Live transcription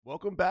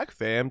Welcome back,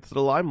 fam, to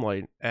the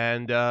Limelight.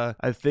 And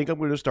I think I'm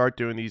going to start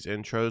doing these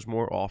intros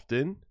more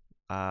often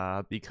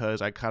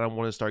because I kind of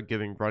want to start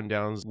giving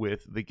rundowns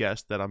with the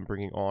guests that I'm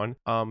bringing on.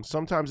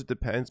 Sometimes it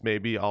depends.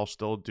 Maybe I'll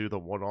still do the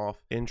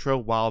one-off intro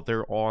while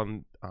they're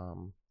on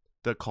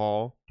the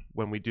call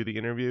when we do the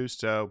interviews.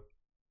 So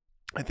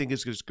I think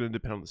it's just going to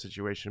depend on the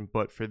situation.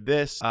 But for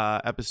this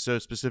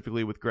episode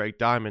specifically with Greg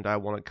Diamond, I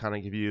want to kind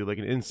of give you like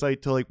an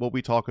insight to like what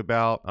we talk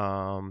about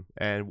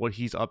and what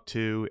he's up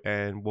to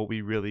and what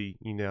we really,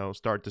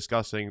 start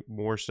discussing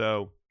more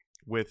so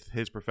with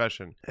his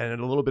profession. And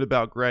a little bit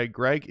about Greg.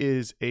 Greg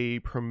is a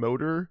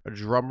promoter, a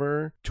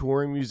drummer,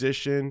 touring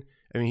musician.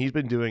 I mean, he's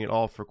been doing it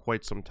all for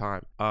quite some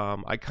time.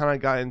 I kind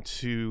of got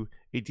into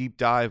a deep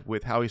dive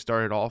with how he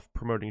started off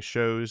promoting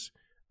shows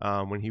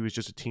when he was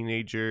just a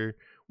teenager.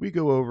 We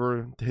go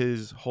over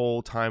his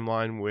whole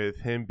timeline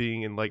with him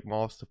being in like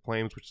Moths to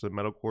Flames, which is a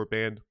metalcore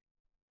band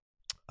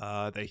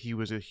that he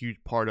was a huge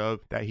part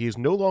of, that he is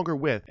no longer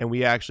with. And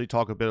we actually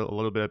talk a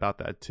little bit about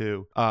that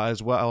too,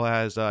 as well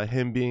as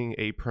him being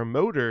a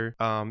promoter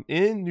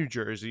in New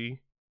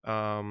Jersey,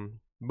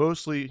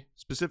 mostly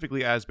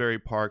specifically Asbury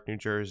Park, New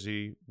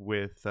Jersey,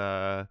 with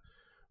House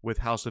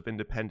of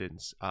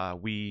Independence.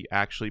 We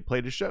actually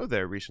played a show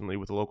there recently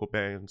with the local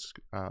bands,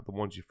 The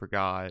Ones You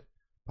Forgot,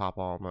 Pop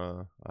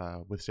Alma,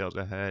 with Sales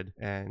Ahead,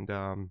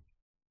 and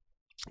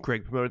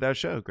Greg promoted that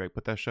show. Greg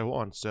put that show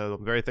on, so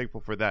I'm very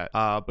thankful for that.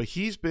 But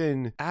he's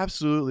been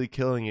absolutely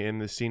killing it in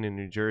the scene in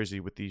New Jersey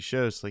with these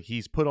shows. Like,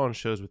 he's put on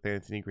shows with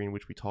Anthony Green,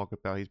 which we talk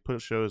about. He's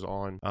put shows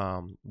on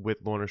with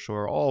Lorna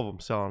Shore, all of them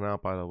selling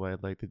out, by the way.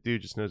 Like, the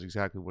dude just knows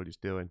exactly what he's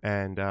doing.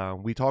 And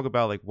we talk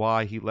about like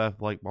why he left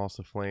like Moths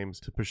to Flames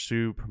to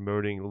pursue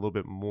promoting a little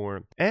bit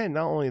more. And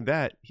not only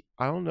that,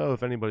 I don't know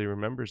if anybody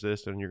remembers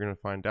this, and you're going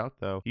to find out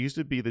though. He used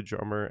to be the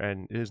drummer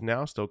and is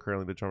now still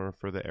currently the drummer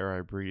for The Air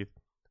I Breathe.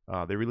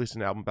 They released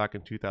an album back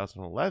in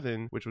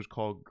 2011, which was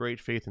called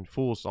Great Faith and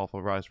Fools off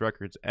of Rise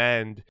Records.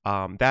 And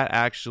that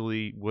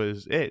actually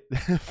was it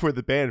for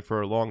the band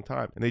for a long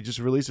time. And they just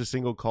released a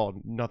single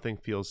called Nothing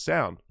Feels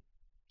Sound,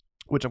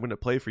 which I'm going to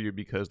play for you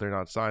because they're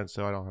not signed,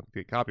 so I don't have to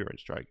get copyright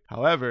strike.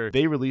 However,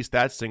 they released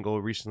that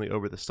single recently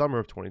over the summer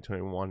of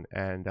 2021,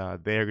 and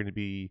they're going to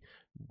be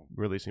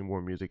releasing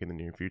more music in the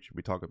near future.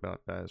 We talk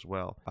about that as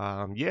well.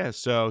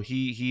 So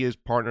he is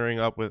partnering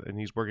up with, and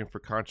he's working for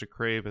Contra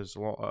Crave as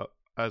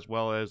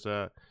well as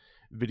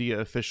Video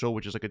Official,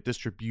 which is like a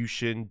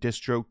distribution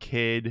distro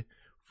kid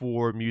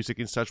for music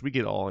and such. We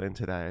get all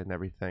into that and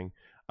everything.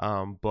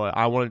 But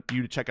I want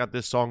you to check out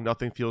this song,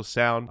 Nothing Feels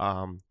Sound.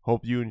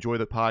 Hope you enjoy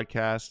the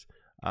podcast.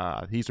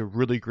 He's a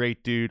really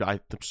great dude. I'm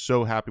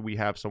so happy we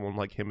have someone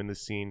like him in the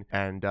scene,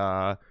 and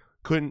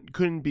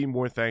couldn't be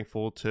more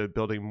thankful to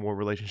building more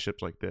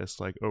relationships like this,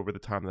 like over the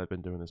time that I've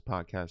been doing this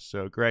podcast.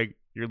 So Greg,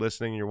 you're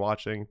listening, you're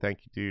watching. Thank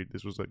you, dude.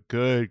 This was a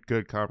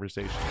good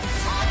conversation.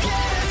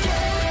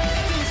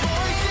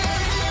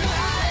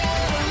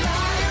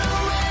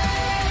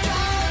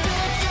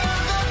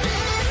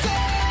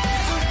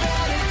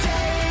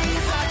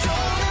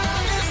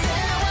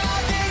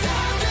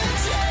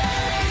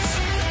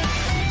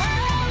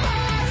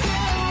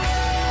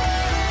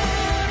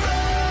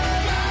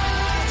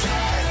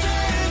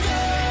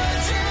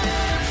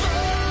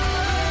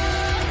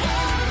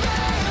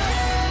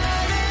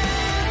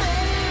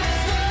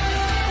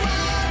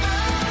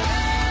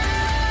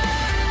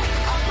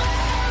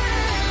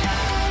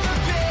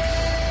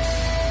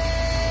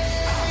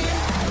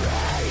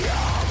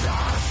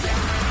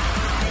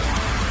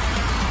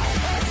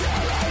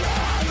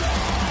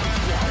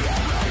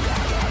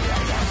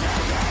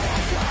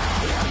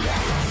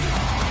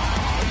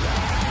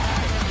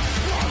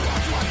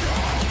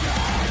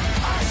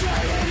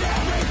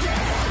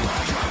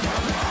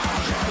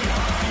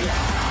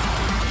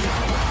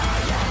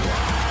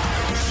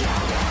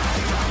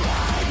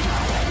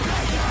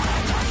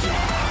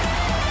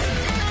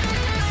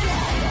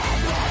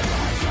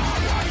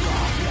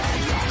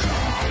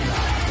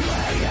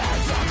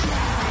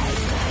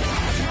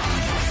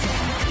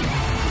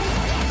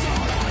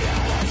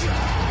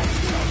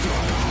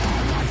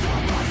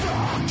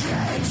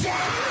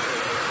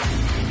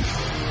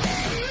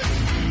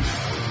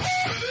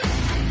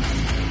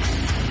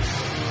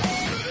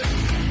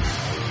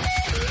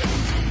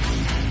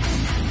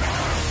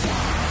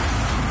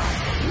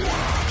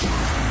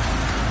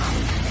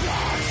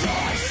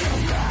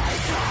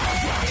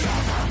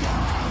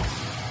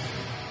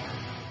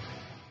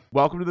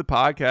 Welcome to the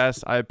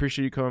podcast. I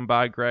appreciate you coming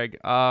by, Greg.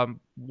 How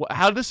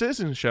did the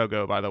Citizen show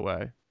go, by the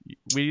way?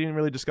 We didn't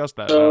really discuss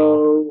that at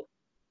all.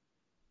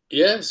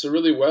 Yeah, so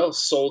really well,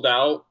 sold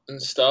out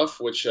and stuff,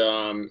 which,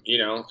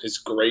 is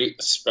great,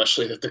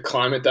 especially with the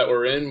climate that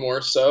we're in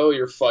more so.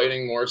 You're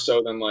fighting more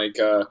so than like,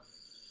 the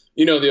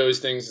always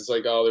things, it's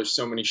like, oh, there's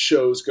so many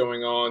shows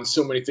going on,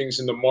 so many things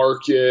in the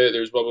market,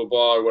 there's blah, blah,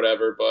 blah, or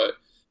whatever. But,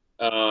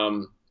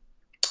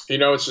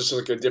 it's just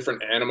like a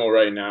different animal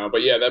right now.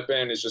 But yeah, that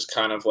band is just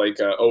kind of like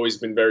always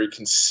been very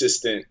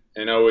consistent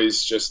and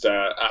always just,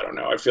 I don't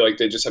know. I feel like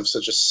they just have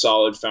such a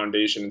solid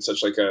foundation and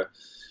such like a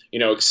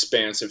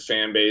expansive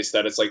fan base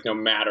that it's like no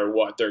matter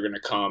what they're going to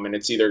come, and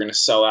it's either going to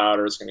sell out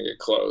or it's going to get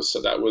closed.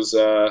 So that was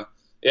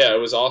yeah, it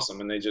was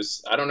awesome. And they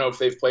just, I don't know if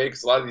they've played,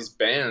 because a lot of these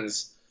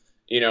bands,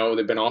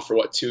 they've been off for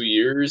what, 2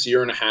 years,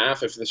 year and a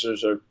half, if this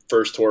is their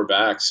first tour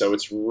back. So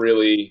it's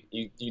really,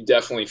 you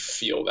definitely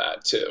feel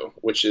that too,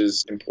 which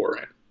is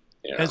important.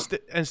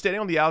 And standing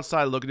on the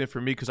outside looking at it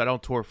for me, because I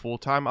don't tour full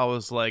time, I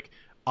was like,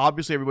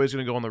 obviously everybody's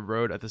going to go on the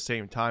road at the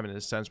same time in a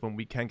sense when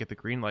we can get the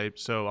green light.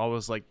 So I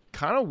was like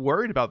kind of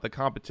worried about the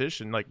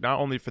competition, like not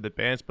only for the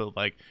bands, but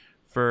like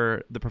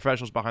for the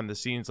professionals behind the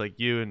scenes like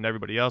you and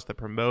everybody else that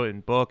promote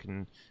and book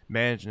and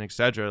manage and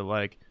etc.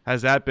 Like,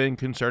 has that been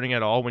concerning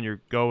at all when you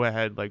go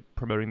ahead like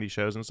promoting these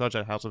shows and such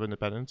at House of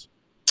Independence?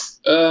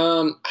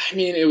 I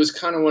mean, it was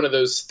kind of one of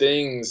those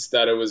things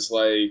that it was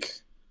like,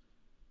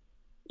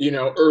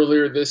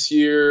 earlier this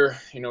year,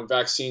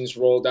 vaccines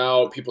rolled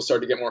out, people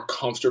started to get more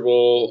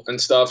comfortable and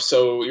stuff.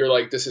 So you're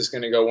like, this is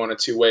going to go one of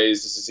two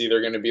ways. This is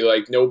either going to be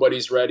like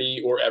nobody's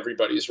ready or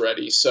everybody's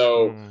ready.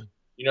 So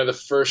the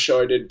first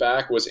show I did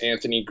back was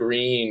Anthony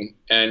Green,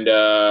 and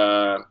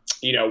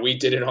we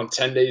did it on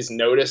 10 days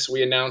notice.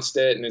 We announced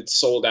it, and it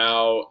sold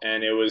out,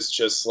 and it was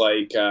just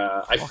like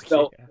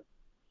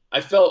I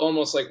felt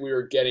almost like we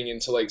were getting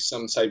into like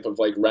some type of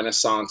like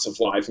renaissance of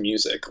live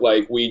music.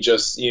 Like we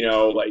just,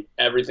 like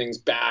everything's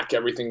back,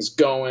 everything's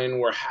going.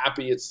 We're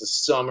happy. It's the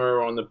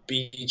summer on the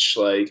beach.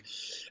 Like,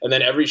 and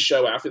then every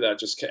show after that,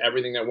 just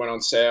everything that went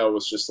on sale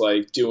was just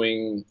like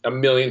doing a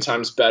million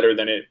times better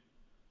than it,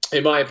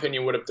 in my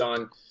opinion, would have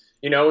done,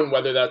 and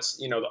whether that's,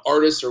 the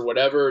artist or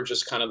whatever,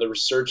 just kind of the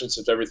resurgence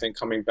of everything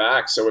coming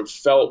back. So it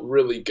felt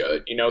really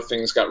good.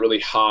 Things got really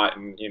hot,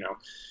 and,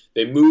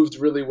 they moved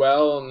really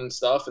well and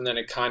stuff. And then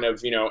it kind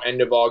of,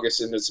 end of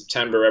August into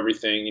September,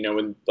 everything,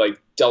 when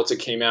like Delta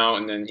came out,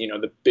 and then,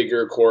 the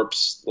bigger corps,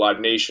 Live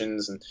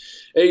Nations and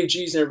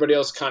AEGs and everybody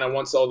else, kind of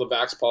once all the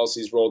vax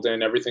policies rolled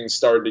in, everything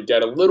started to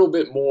get a little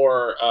bit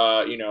more,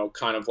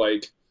 kind of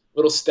like a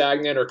little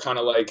stagnant, or kind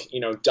of like,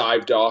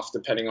 dived off,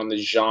 depending on the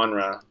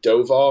genre,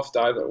 dove off,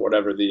 dive,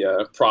 whatever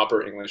the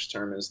proper English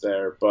term is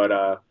there.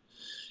 But,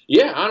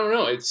 yeah, I don't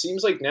know. It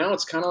seems like now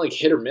it's kind of like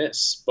hit or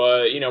miss,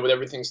 but with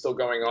everything still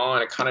going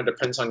on, it kind of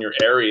depends on your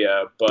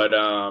area. But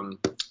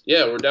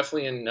yeah, we're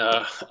definitely in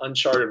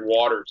uncharted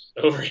waters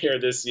over here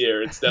this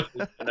year. It's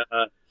definitely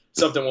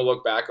something we'll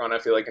look back on, I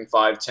feel like, in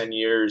 5-10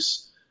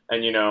 years,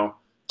 and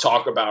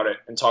talk about it,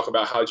 and talk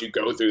about how did you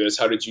go through this?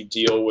 How did you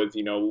deal with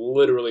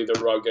literally the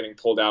rug getting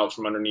pulled out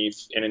from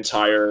underneath an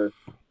entire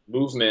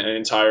movement, an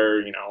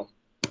entire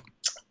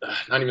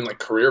not even like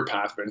career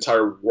path, but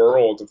entire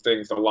world of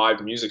things, the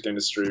live music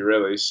industry,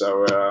 really.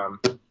 So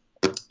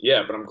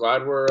yeah, but I'm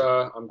glad we're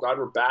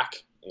back,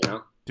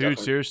 Dude,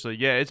 definitely. seriously,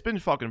 yeah, it's been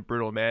fucking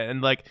brutal, man.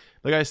 And like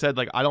I said,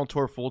 like I don't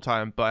tour full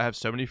time, but I have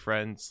so many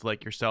friends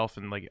like yourself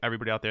and like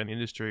everybody out there in the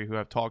industry who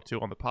I've talked to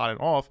on the pod and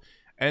off.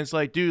 And it's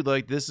like, dude,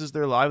 like this is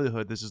their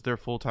livelihood. This is their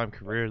full time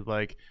career.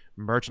 Like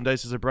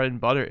merchandise is a bread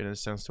and butter in a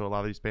sense to a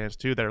lot of these bands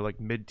too that are like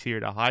mid tier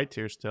to high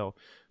tier still.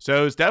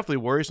 So it's definitely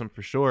worrisome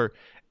for sure.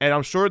 And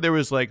I'm sure there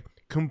was like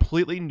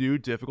completely new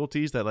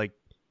difficulties that like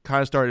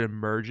kind of started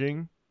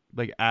emerging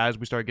like as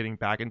we started getting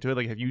back into it.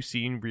 Like have you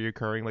seen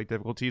reoccurring like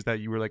difficulties that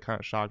you were like kind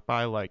of shocked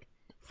by, like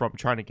from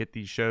trying to get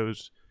these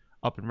shows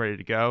up and ready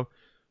to go?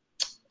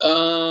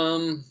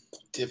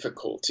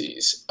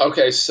 Difficulties.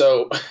 Okay,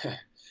 so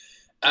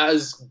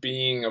as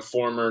being a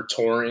former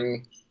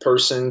touring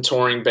person,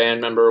 touring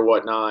band member or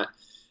whatnot,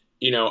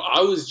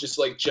 I was just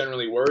like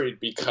generally worried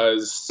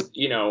because,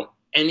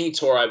 any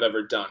tour I've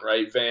ever done,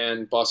 right?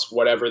 Van, bus,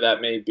 whatever that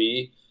may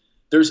be,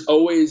 there's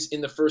always in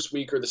the first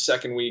week or the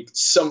second week,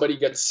 somebody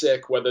gets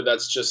sick, whether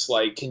that's just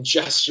like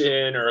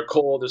congestion or a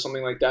cold or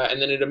something like that.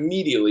 And then it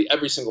immediately,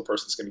 every single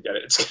person's going to get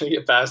it. It's going to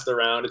get passed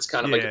around. It's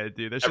kind of Yeah, like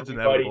dude, that shit's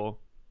everybody, inevitable.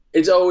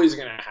 it's always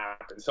going to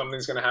happen.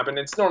 Something's going to happen.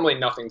 It's normally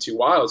nothing too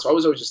wild. So I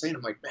was always just saying,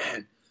 I'm like,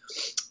 man,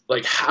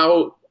 like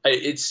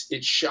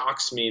it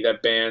shocks me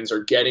that bands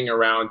are getting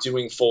around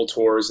doing full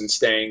tours and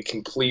staying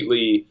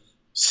completely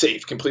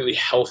safe, completely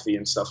healthy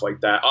and stuff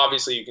like that.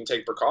 Obviously you can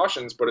take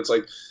precautions, but it's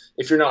like,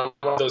 if you're not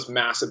one of those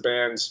massive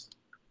bands,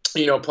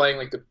 playing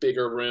like the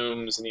bigger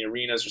rooms and the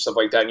arenas or stuff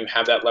like that, and you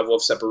have that level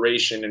of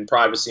separation and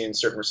privacy in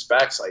certain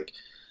respects, like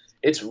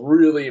it's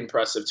really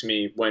impressive to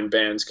me when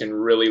bands can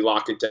really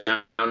lock it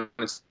down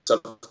and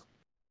stuff.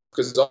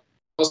 Because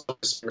also in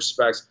some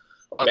respects,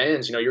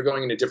 bands, you're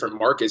going into different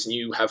markets and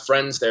you have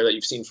friends there that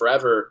you've seen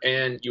forever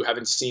and you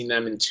haven't seen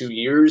them in 2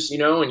 years,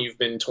 and you've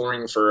been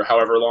touring for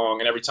however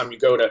long. And every time you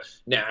go to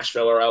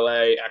Nashville or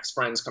LA,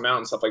 ex-friends come out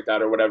and stuff like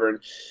that or whatever. And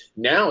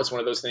now it's one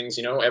of those things,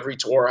 every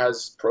tour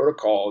has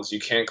protocols. You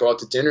can't go out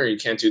to dinner. You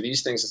can't do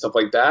these things and stuff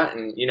like that.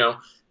 And,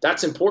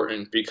 that's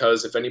important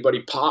because if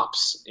anybody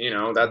pops,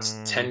 that's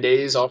 10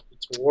 days off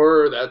the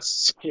tour.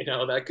 That's,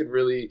 that could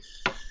really,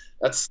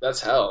 that's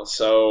hell.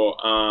 So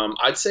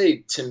I'd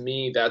say to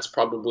me that's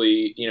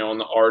probably on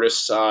the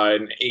artist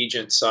side and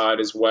agent side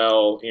as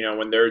well.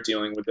 When they're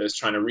dealing with this,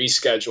 trying to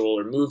reschedule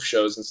or move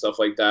shows and stuff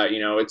like that.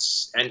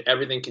 And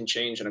everything can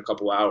change in a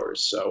couple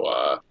hours.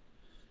 So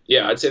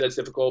yeah, I'd say that's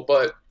difficult.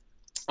 But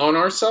On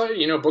our side,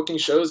 booking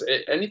shows,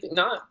 anything,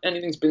 not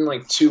anything's been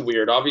like too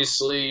weird.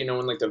 Obviously,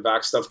 when like the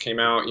vax stuff came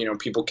out,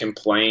 people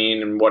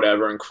complained and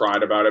whatever and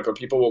cried about it, but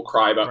people will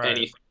cry about Right.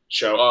 anything.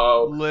 Show,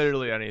 oh,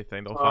 Literally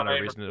anything. They'll find a time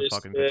or reason to this,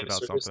 fucking bitch this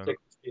about or this something.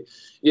 thing.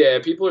 Yeah,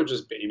 people are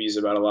just babies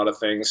about a lot of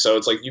things. So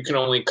it's like you can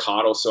only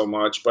coddle so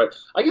much. But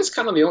I guess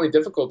kind of the only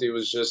difficulty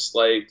was just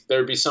like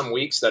there'd be some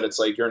weeks that it's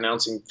like you're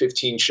announcing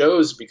 15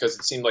 shows because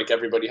it seemed like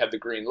everybody had the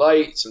green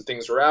light, some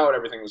things were out,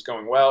 everything was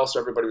going well. So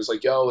everybody was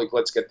like, yo, like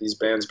let's get these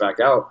bands back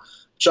out,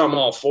 which I'm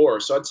all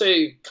for. So I'd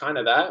say kind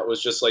of that was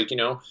just like,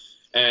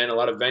 and a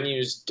lot of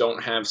venues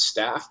don't have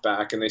staff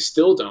back and they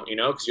still don't,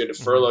 because you had to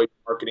Hmm. furlough your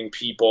marketing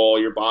people,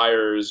 your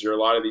buyers, a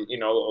lot of the,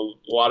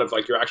 a lot of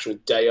like your actual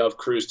day of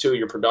crews too,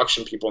 your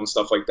production people and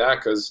stuff like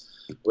that. Cause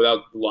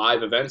without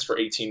live events for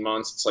 18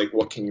 months, it's like,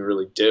 what can you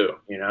really do,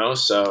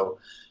 So,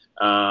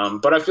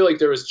 but I feel like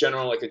there was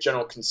like a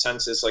general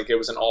consensus, like it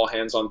was an all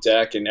hands on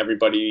deck and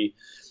everybody,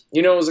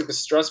 it was like a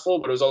stressful,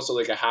 but it was also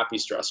like a happy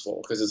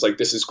stressful because it's like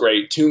this is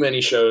great. Too many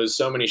shows,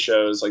 so many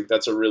shows. Like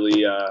that's a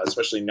really,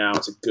 especially now,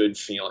 it's a good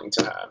feeling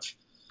to have.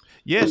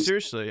 Yeah,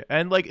 seriously.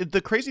 And like the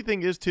crazy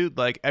thing is too,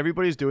 like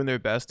everybody's doing their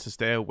best to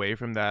stay away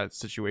from that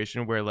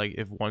situation where like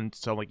if one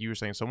so like you were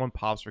saying someone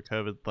pops for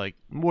COVID, like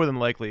more than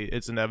likely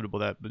it's inevitable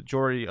that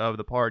majority of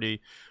the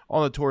party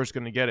on the tour is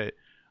gonna get it.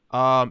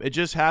 It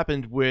just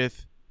happened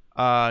with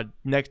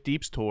Neck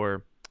Deep's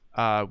tour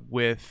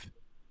with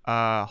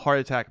Heart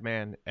Attack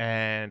Man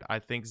and I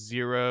think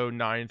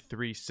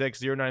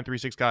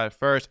 0936 got it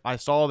first. I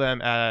saw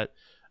them at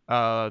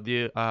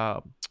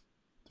the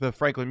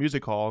Franklin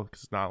Music Hall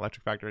because it's not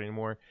Electric Factory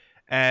anymore.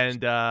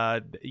 And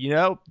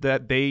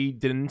that they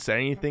didn't say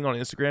anything on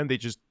Instagram. They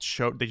just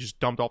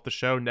dumped off the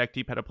show. Neck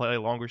Deep had to play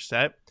a longer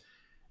set,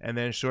 and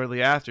then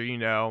shortly after,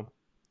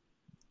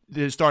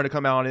 they're starting to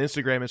come out on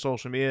Instagram and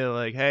social media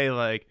like, hey,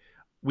 like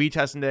we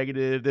tested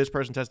negative, this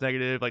person tested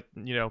negative, like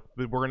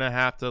we're gonna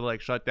have to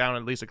like shut down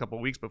at least a couple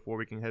of weeks before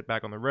we can head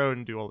back on the road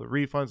and do all the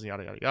refunds and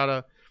yada yada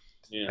yada.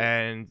 Yeah.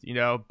 And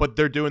but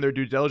they're doing their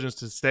due diligence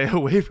to stay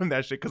away from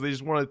that shit because they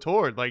just want to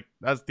tour. Like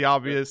that's the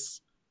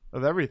obvious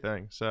of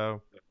everything.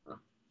 So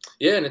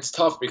Yeah, and it's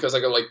tough because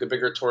like the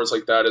bigger tours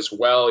like that as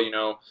well,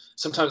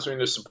 sometimes when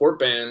there's support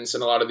bands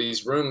in a lot of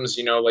these rooms,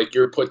 like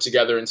you're put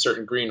together in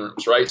certain green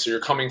rooms, right? So you're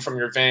coming from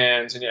your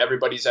vans and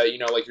everybody's at,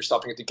 like you're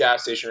stopping at the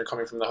gas station, you're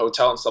coming from the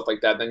hotel and stuff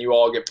like that. Then you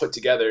all get put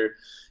together,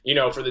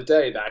 for the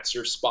day. That's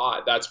your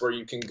spot. That's where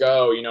you can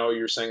go.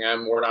 You're saying,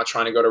 we're not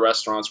trying to go to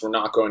restaurants, we're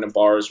not going to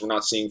bars, we're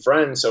not seeing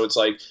friends. So it's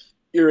like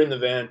you're in the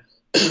van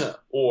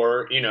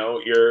or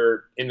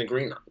you're in the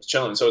green room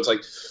chilling. So it's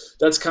like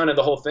that's kind of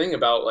the whole thing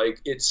about like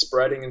it's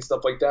spreading and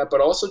stuff like that, but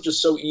also just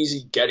so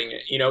easy getting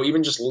it.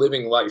 Even just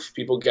living life,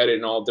 people get it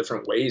in all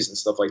different ways and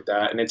stuff like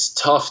that. And it's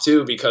tough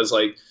too because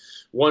like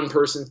one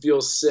person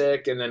feels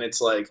sick and then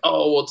it's like,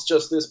 oh well, it's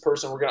just this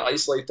person, we're gonna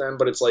isolate them.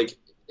 But it's like,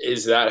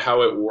 is that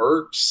how it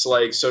works?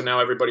 Like, so now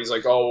everybody's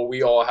like, oh well,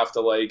 we all have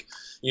to like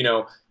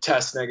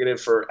test negative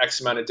for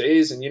X amount of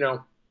days. And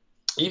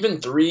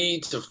even 3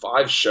 to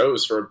 5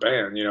 shows for a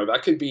band,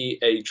 that could be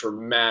a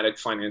dramatic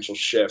financial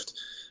shift,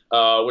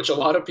 which a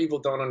lot of people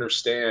don't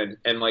understand.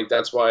 And like,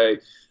 that's why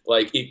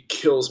like it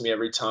kills me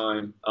every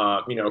time,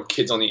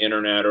 kids on the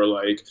internet or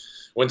like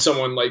when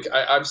someone like,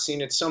 I've seen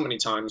it so many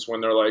times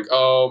when they're like,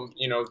 oh,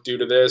 due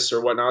to this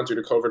or whatnot, due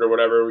to COVID or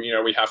whatever,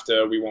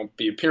 we won't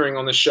be appearing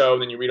on the show.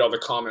 And then you read all the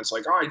comments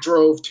like, I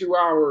drove 2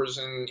 hours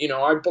and,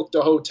 I booked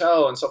a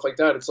hotel and stuff like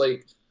that. It's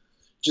like,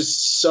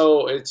 just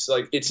so it's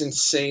like it's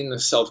insane the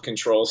self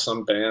control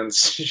some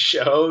bands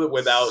show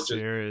without just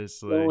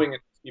seriously, blowing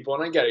at people.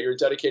 And I get it, you're a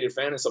dedicated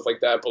fan and stuff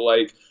like that, but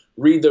like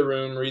read the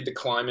room, read the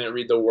climate,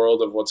 read the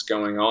world of what's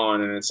going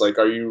on. And it's like,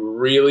 are you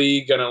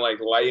really gonna like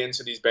lay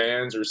into these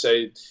bands or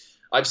say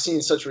I've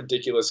seen such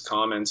ridiculous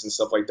comments and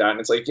stuff like that. And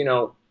it's like,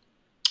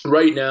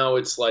 right now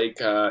it's like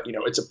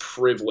it's a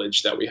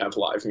privilege that we have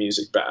live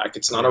music back.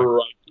 It's not a yeah,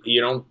 right. You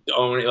don't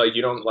own it, like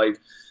you don't like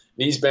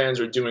these bands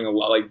are doing a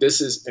lot. Like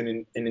this is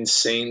an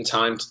insane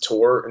time to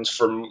tour, and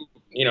for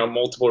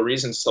multiple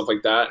reasons, stuff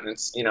like that. And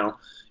it's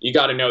you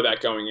got to know that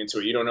going into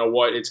it. You don't know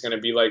what it's going to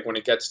be like when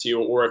it gets to you,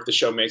 or if the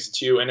show makes it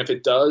to you. And if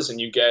it does, and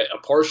you get a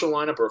partial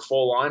lineup or a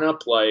full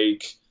lineup,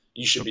 like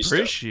you should be stoked.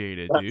 appreciate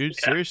it, dude.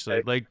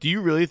 Seriously, like, do you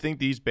really think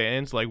these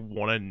bands like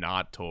want to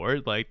not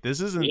tour? Like,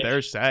 this isn't Yeah,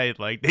 their side.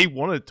 Like, they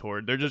want to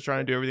tour. They're just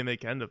trying to do everything they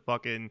can to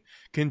fucking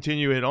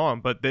continue it on.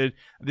 But they're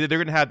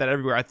gonna have that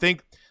everywhere. I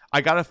think I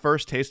got a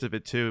first taste of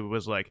it too. It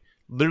was like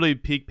literally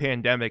peak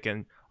pandemic,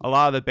 and a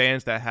lot of the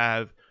bands that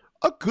have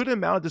a good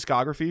amount of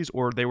discographies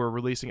or they were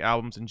releasing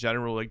albums in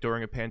general like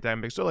during a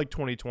pandemic, so like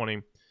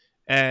 2020,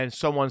 and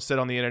someone said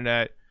on the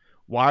internet,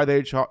 why are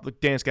they like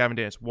Dance Gavin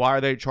Dance, why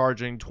are they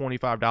charging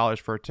 $25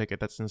 for a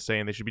ticket? That's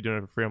insane. They should be doing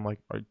it for free. I'm like,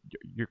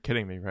 you're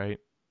kidding me, right?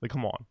 Like,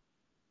 come on.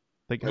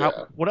 Like, how,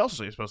 yeah. what else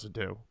are you supposed to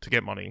do to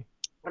get money?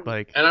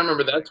 Like, And I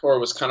remember that tour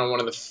was kind of one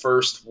of the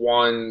first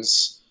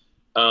ones.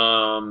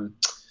 I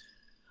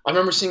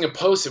remember seeing a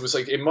post. It was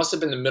like it must have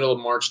been the middle of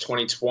March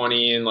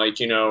 2020, and like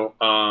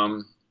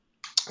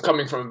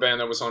coming from a band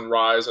that was on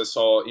Rise, I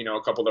saw,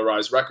 a couple of the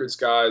Rise Records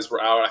guys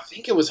were out. I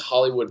think it was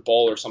Hollywood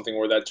Bowl or something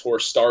where that tour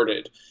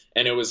started.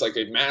 And it was like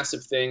a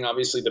massive thing.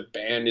 Obviously, the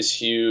band is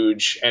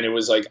huge. And it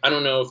was like, I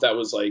don't know if that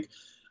was like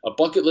a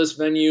bucket list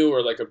venue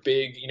or like a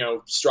big,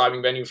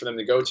 striving venue for them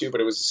to go to,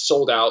 but it was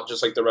sold out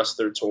just like the rest of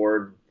their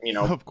tour,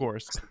 Of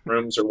course.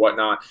 rooms or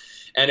whatnot.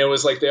 And it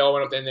was like they all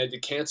went up and they had to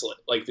cancel it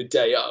like the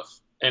day of.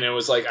 And it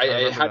was like, I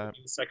it had to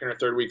be the second or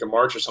third week of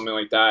March or something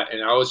like that.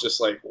 And I was just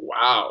like,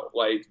 wow,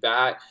 like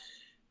that.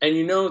 And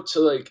to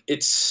like,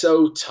 it's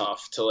so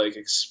tough to like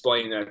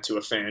explain that to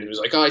a fan who's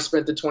like, oh, I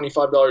spent the $25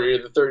 or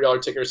the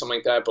 $30 ticket or something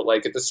like that. But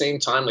like at the same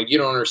time, like you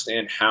don't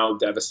understand how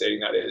devastating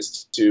that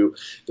is to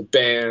the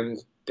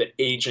band, the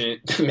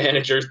agent, the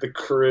managers, the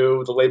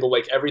crew, the label,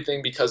 like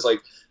everything, because like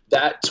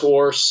that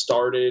tour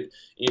started,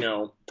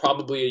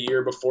 probably a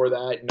year before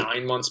that,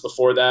 9 months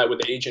before that, with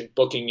the agent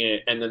booking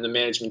it, and then the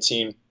management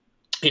team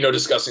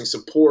discussing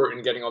support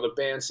and getting all the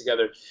bands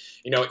together,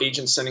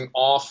 agents sending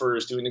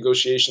offers, doing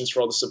negotiations for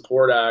all the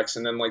support acts,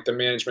 and then like the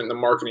management and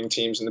the marketing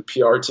teams and the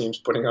PR teams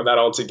putting all that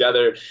all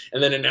together,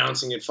 and then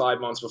announcing it 5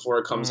 months before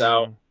it comes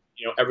out,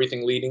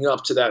 everything leading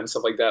up to that and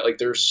stuff like that. Like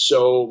there's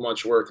so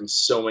much work and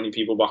so many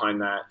people behind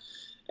that.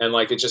 And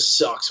like, it just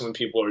sucks when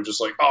people are just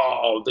like,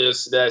 oh,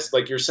 this,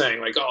 like you're saying,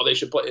 like, oh, they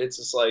should play. It's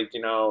just like,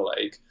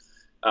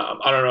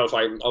 I don't know if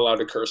I'm allowed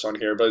to curse on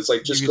here, but it's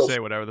like, just you can say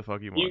whatever the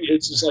fuck you want.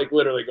 It's just like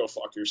literally go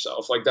fuck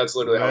yourself. Like that's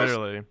literally how I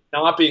feel.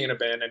 Not being in a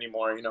band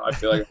anymore. I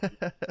feel like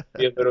I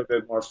be a little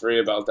bit more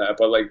free about that.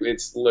 But like,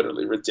 it's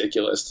literally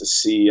ridiculous to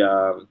see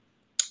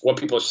what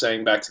people are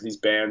saying back to these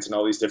bands and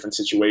all these different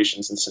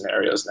situations and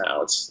scenarios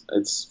now.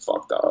 It's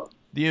fucked up.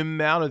 The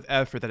amount of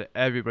effort that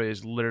everybody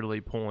is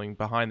literally pulling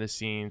behind the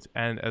scenes,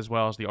 and as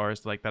well as the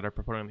artists like that are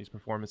promoting these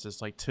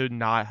performances, like to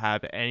not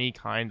have any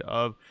kind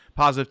of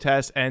positive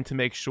test and to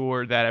make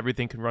sure that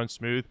everything can run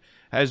smooth,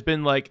 has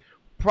been like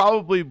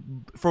probably,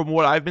 from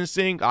what I've been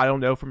seeing, I don't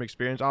know from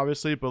experience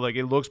obviously, but like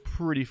it looks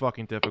pretty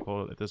fucking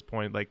difficult at this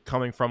point, like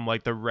coming from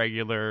like the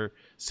regular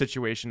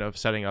situation of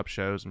setting up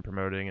shows and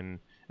promoting and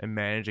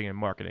managing and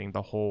marketing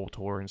the whole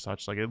tour and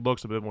such. Like it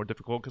looks a bit more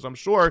difficult, because I'm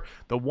sure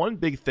the one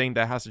big thing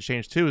that has to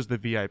change too is the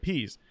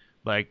VIPs.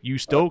 Like you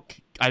still,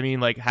 I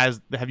mean, like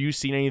have you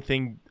seen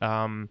anything,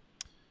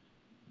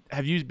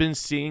 have you been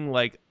seeing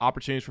like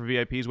opportunities for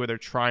VIPs where they're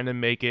trying to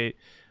make it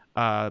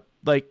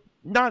like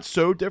not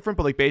so different,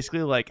 but like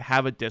basically like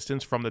have a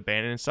distance from the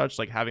band and such,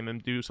 like having them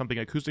do something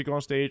acoustic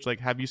on stage?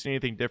 Like have you seen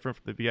anything different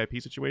from the VIP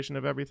situation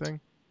of everything?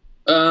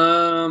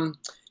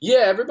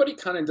 Yeah, everybody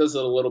kind of does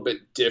it a little bit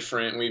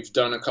different. We've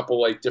done a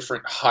couple like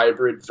different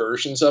hybrid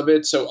versions of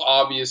it. So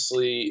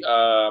obviously,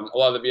 a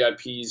lot of the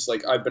VIPs,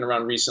 like I've been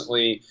around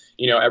recently,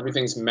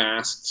 everything's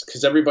masked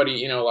because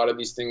everybody, a lot of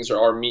these things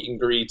are meet and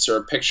greets or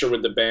a picture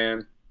with the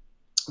band.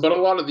 But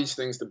a lot of these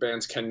things the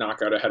bands can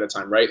knock out ahead of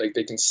time, right? Like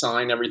they can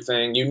sign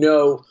everything,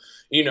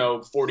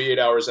 48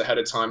 hours ahead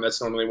of time.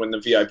 That's normally when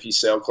the VIP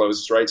sale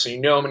closes, right? So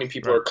how many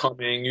people are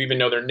coming. You even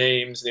know their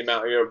names, the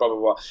amount, blah, blah,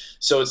 blah.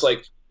 So it's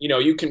like,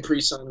 you can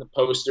pre-sign the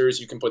posters,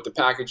 you can put the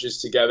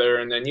packages together,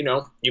 and then,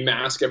 you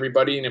mask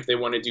everybody. And if they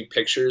want to do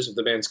pictures, if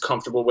the band's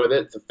comfortable with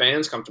it, the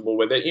fan's comfortable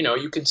with it,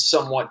 you can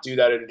somewhat do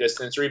that at a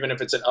distance, or even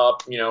if it's an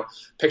up,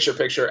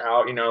 picture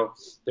out,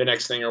 the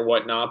next thing or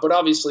whatnot. But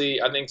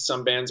obviously, I think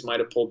some bands might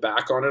have pulled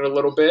back on it a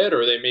little bit,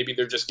 or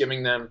they're just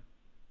giving them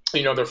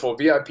their full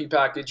VIP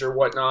package or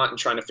whatnot and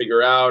trying to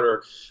figure out.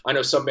 Or I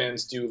know some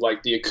bands do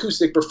like the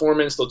acoustic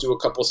performance. They'll do a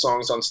couple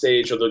songs on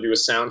stage, or they'll do a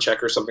sound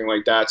check or something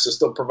like that. So it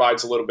still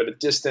provides a little bit of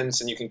distance,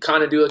 and you can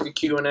kind of do like a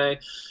Q&A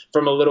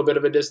from a little bit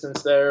of a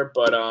distance there.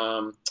 But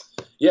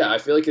yeah, I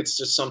feel like it's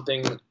just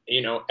something,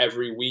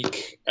 every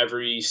week,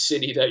 every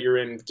city that you're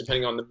in,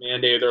 depending on the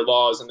mandate of their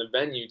laws and the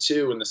venue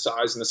too, and the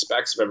size and the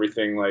specs of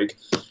everything. Like,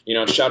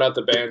 shout out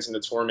the bands and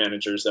the tour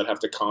managers that have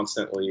to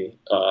constantly,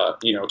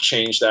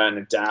 change that and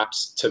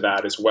adapt to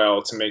that as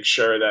well, to make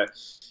sure that,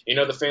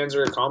 the fans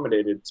are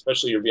accommodated,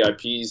 especially your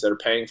VIPs that are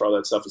paying for all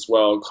that stuff as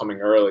well,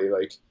 coming early.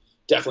 Like,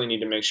 definitely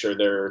need to make sure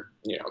they're,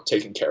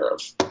 taken care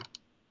of.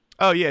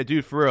 Oh yeah,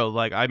 dude, for real.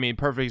 Like, I mean,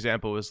 perfect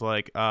example is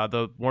like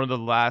one of the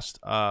last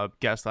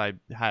guests I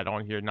had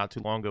on here not too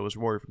long ago was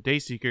Rory from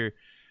Dayseeker,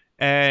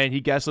 and he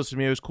guest listed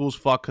me. It was cool as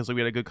fuck because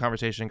we had a good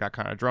conversation, got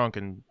kind of drunk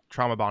and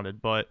trauma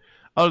bonded. But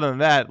other than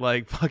that,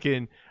 like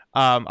fucking,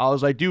 I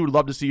was like, dude, would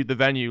love to see you at the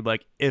venue,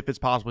 like if it's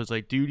possible. He's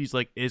like, dude, he's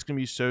like, it's gonna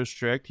be so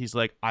strict. He's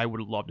like, I would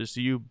love to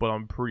see you, but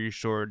I'm pretty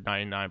sure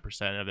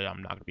 99% of it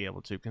I'm not gonna be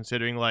able to,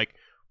 considering like,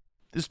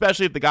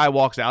 especially if the guy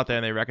walks out there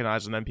and they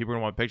recognize him, then people are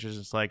gonna want pictures.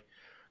 It's like,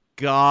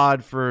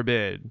 God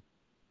forbid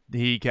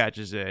he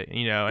catches it, and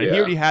he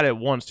already had it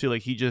once too.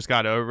 Like he just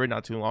got over it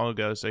not too long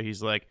ago, so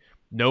he's like,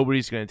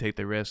 nobody's gonna take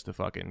the risk to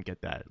fucking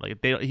get that.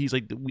 Like he's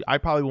like, I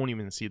probably won't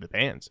even see the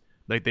bands.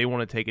 Like they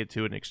want to take it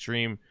to an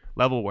extreme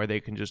level where they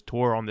can just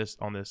tour on this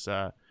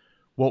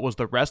what was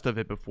the rest of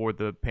it before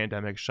the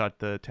pandemic shut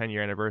the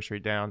 10-year anniversary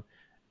down,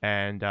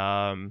 and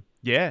and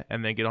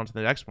then get on to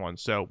the next one.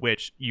 So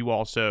which you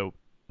also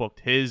booked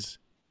his.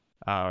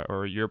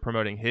 Or you're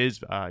promoting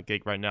his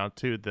gig right now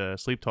too, the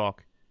Sleep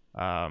Talk.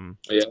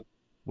 Yeah.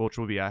 which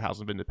will be House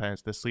of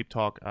Independence, the Sleep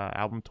Talk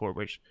album tour,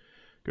 which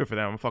good for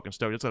them. I'm fucking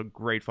stoked. It's a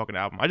great fucking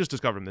album. I just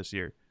discovered them this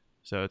year.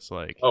 So it's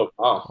like, Oh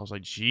wow. I was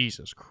like,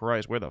 Jesus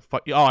Christ, where the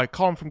fuck? Oh, I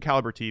call him from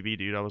Caliber TV,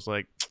 dude. I was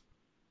like,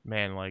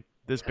 man, like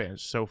this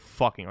band's so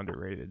fucking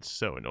underrated. It's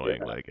so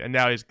annoying. Yeah. Like, and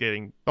now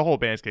the whole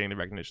band's getting the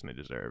recognition they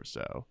deserve.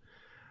 So,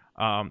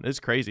 it's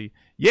crazy.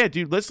 Yeah,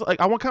 dude. Let's like,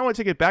 I kind of want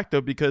to take it back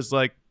though because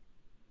like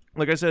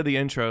I said in the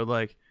intro,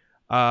 like,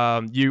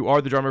 you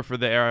are the drummer for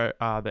the Air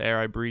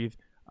I Breathe,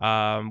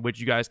 which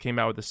you guys came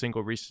out with a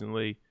single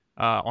recently,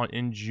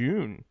 in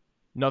June.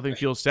 Nothing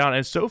Feels Sound. And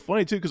it's so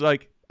funny too because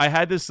like I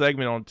had this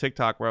segment on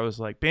TikTok where I was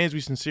like, bands we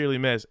sincerely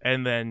miss,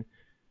 and then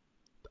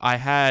I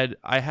had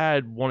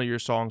one of your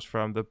songs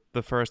from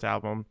the first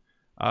album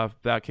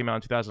that came out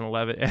in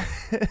 2011,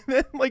 and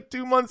then like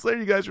 2 months later,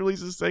 you guys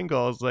released a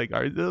single. I was like,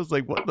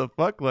 what the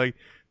fuck? Like,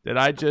 did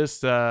I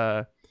just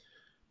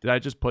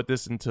put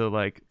this into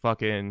like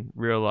fucking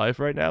real life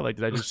right now? Like,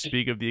 did I just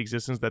speak of the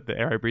existence that the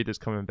Air I Breathe is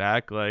coming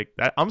back? Like,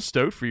 I'm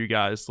stoked for you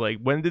guys. Like,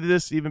 when did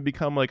this even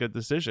become like a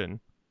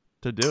decision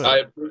to do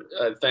it?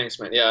 Thanks,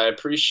 man. Yeah, I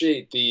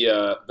appreciate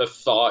the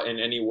thought in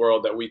any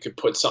world that we could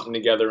put something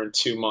together in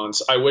 2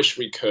 months. I wish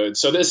we could.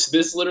 So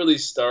this literally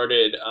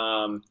started.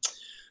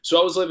 So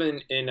I was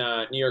living in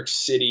New York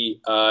City,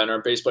 and our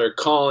bass player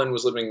Colin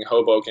was living in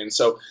Hoboken.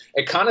 So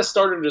it kind of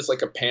started as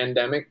like a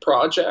pandemic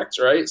project,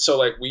 right? So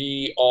like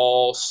we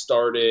all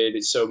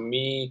started. So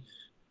me,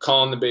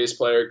 Colin the bass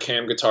player,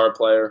 Cam guitar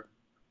player,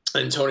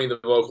 and Tony the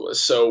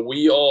vocalist. So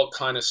we all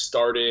kind of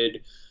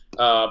started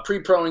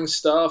pre-proing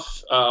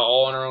stuff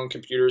all on our own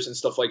computers and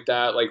stuff like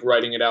that, like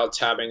writing it out,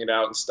 tabbing it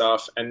out and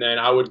stuff. And then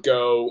I would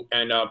go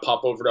and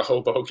pop over to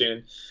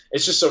Hoboken.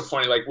 It's just so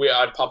funny. Like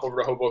I'd pop over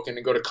to Hoboken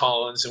and go to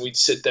Collins, and we'd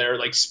sit there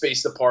like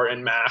spaced apart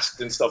and masked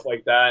and stuff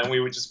like that. And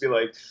we would just be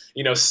like,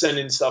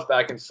 sending stuff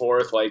back and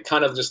forth, like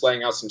kind of just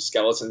laying out some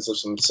skeletons of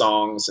some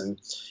songs. And,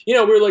 we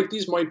were like,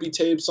 these might be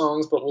tape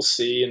songs, but we'll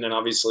see. And then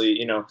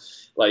obviously,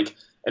 like,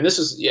 and this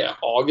was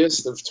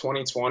August of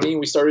 2020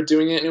 we started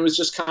doing it, and it was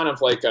just kind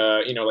of like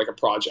a like a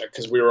project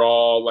because we were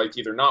all like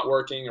either not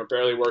working or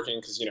barely working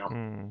because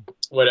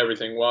what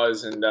everything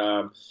was, and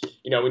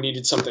we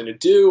needed something to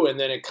do. And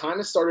then it kind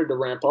of started to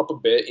ramp up a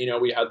bit.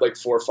 We had like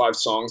 4 or 5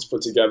 songs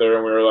put together,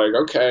 and we were like,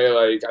 okay,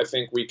 like I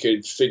think we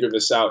could figure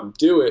this out and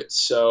do it.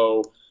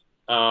 So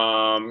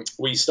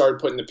we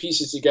started putting the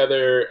pieces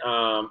together.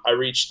 I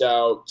reached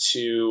out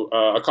to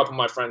a couple of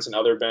my friends in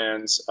other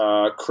bands.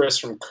 Chris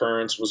from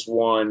Currents was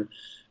one.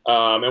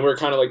 And we were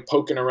kind of like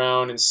poking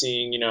around and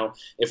seeing,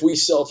 if we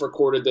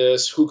self-recorded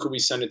this, who could we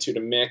send it to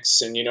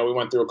mix? And, we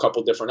went through a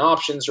couple different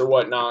options or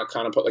whatnot,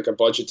 kind of put like a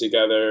budget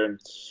together. And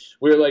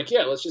we were like,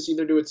 yeah, let's just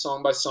either do it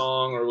song by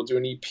song, or we'll do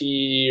an EP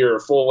or a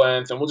full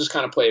length, and we'll just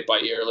kind of play it by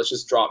ear. Let's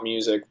just drop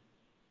music.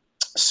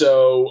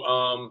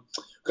 So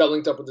got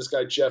linked up with this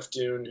guy, Jeff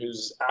Dune,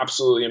 who's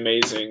absolutely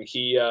amazing.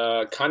 He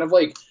kind of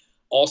like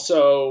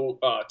also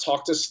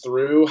talked us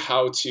through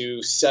how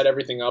to set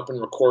everything up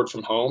and record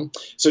from home.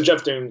 So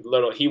Jeff Dune,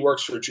 he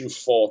works for Drew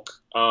Folk,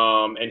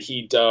 and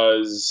he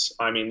does,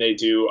 they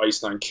do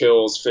Ice Nine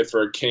Kills, Fit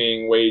for a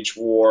King, Wage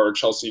War,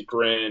 Chelsea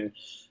Grin,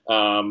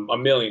 a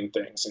million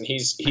things. And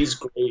he's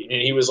great,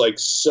 and he was like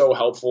so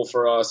helpful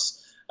for us.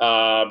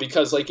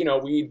 Because like,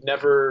 we'd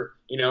never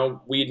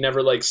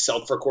like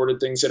self-recorded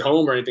things at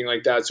home or anything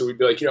like that. So we'd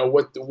be like,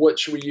 what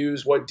should we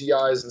use? What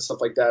DIs and stuff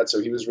like that.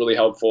 So he was really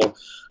helpful.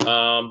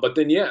 But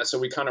then, so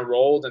we kind of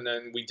rolled, and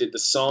then we did the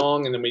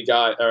song, and then we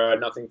got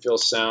Nothing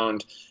Feels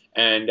Sound.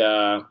 And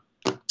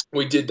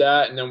we did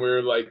that. And then we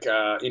were like,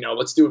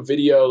 let's do a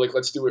video. Like,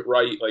 let's do it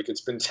right. Like,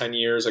 it's been 10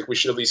 years. Like, we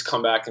should at least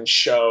come back and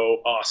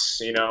show us,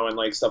 and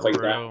like stuff like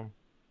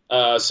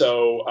that.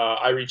 So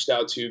I reached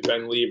out to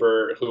Ben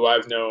Lieber, who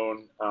I've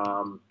known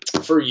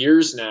for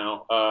years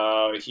now.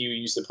 He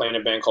used to play in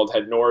a band called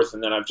Head North,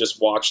 and then I've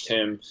just watched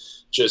him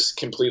just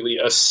completely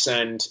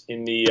ascend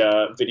in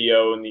the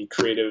video and the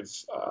creative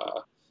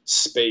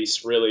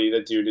space. Really,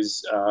 the dude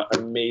is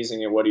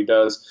amazing at what he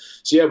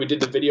does. So yeah, we did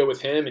the video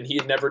with him, and he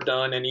had never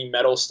done any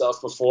metal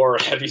stuff before or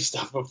heavy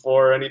stuff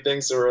before or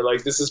anything. So we're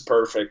like, this is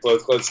perfect.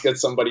 Let's get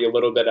somebody a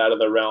little bit out of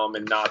the realm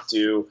and not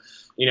do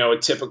a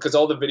typical, because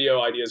all the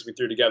video ideas we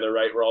threw together,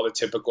 right, were all the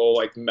typical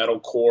like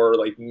metalcore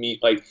like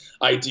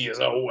ideas.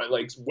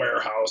 Like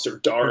Warehouse or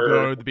Dart,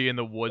 or to be in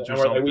the woods or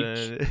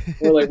something.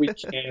 We're like, we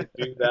can't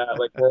do that.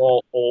 Like, we're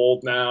all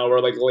old now. We're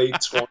like late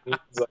 20s.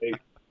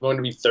 Like, going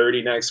to be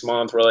 30 next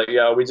month. We're like,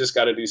 we just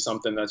got to do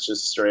something that's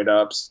just straight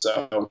up.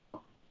 So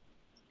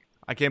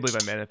I can't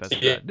believe I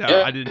manifested that.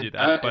 No, I didn't do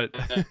that, but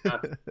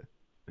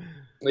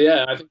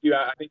yeah, I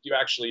think you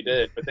actually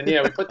did. But then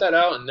we put that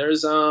out, and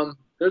there's a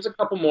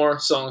couple more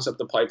songs up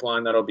the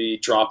pipeline that'll be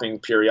dropping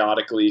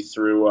periodically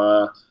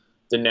through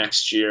the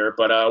next year.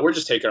 But we're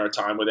just taking our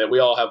time with it. We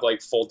all have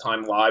like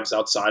full-time lives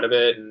outside of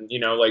it, and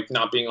like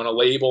not being on a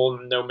label,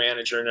 no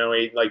manager, no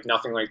like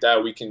nothing like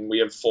that. We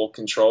have full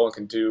control and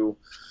can do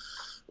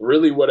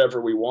really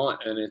whatever we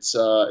want, and it's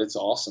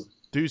awesome.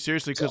 Dude,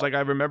 seriously, because So like I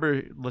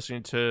remember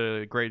listening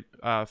to Great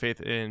Faith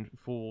in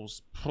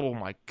Fools. Oh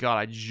my god,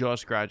 I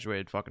just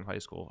graduated fucking high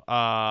school.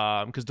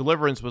 Because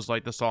Deliverance was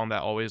like the song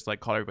that always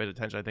like caught everybody's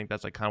attention. I think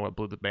that's like kind of what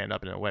blew the band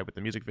up in a way with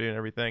the music video and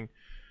everything.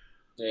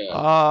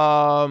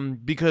 yeah.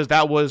 Because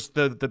that was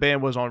the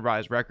band was on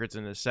Rise Records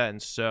in a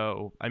sense.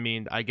 So I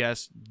mean, I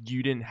guess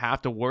you didn't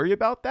have to worry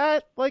about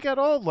that like at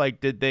all.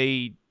 Like,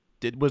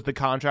 was the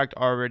contract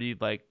already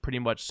like pretty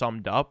much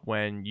summed up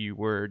when you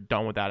were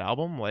done with that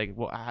album? Like,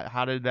 well,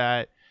 how did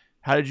that?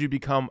 How did you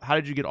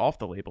get off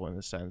the label in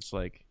a sense?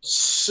 Like,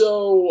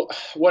 So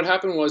what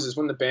happened was is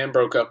when the band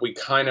broke up,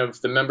 the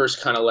members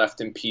kind of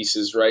left in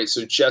pieces, right?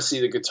 So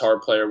Jesse, the guitar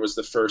player, was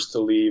the first to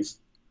leave,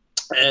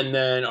 and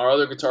then our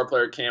other guitar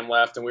player Cam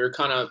left, and we were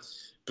kind of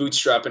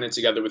bootstrapping it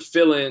together with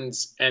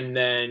fill-ins, and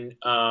then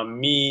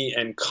me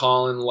and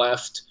Colin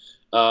left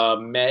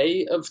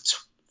May of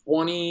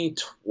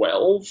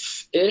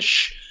 2012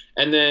 ish.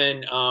 And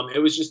then it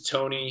was just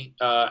Tony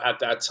at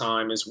that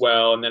time as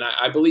well. And then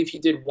I believe he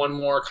did one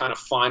more kind of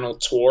final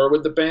tour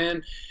with the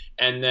band.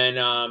 And then,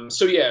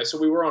 so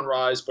we were on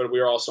Rise, but we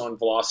were also on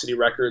Velocity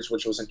Records,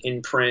 which was an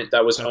imprint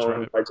that was that's owned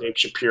right. by Dave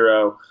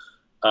Shapiro.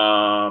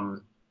 I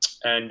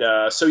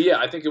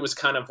think it was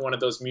kind of one of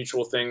those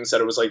mutual things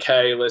that it was like,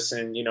 hey,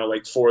 listen,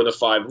 like 4 of the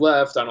 5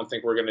 left. I don't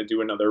think we're going to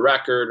do another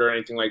record or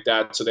anything like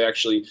that. So they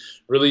actually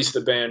released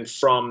the band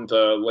from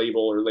the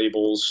label or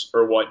labels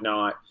or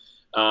whatnot.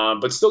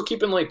 But still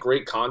keeping like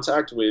great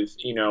contact with,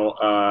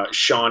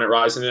 Sean at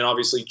Rise. And then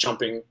obviously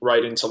jumping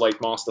right into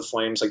like Moss the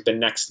Flames, like the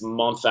next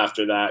month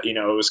after that,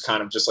 it was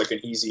kind of just like an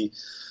easy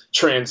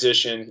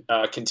transition,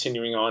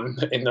 continuing on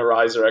in the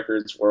Rise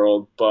Records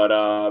world.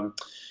 But,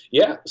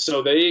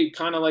 so they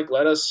kind of like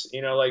let us,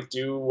 like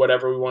do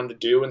whatever we wanted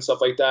to do and stuff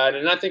like that.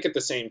 And I think at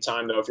the same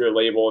time, though, if you're a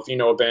label, if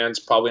a band's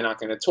probably not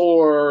going to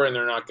tour and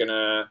they're not going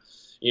to,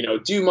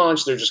 do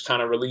much, they're just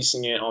kind of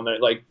releasing it on their,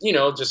 like,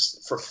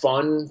 just for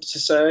fun to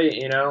say,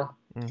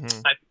 Mm-hmm.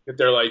 I think that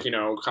they're like,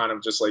 kind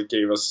of just like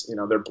gave us,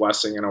 their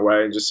blessing in a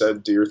way and just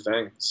said, do your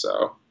thing.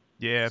 So.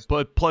 Yeah,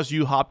 but plus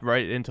you hopped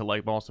right into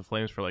like Balls to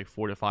Flames for like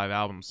 4 to 5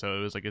 albums, so it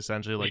was like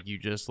essentially like you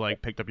just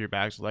like picked up your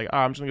bags, like,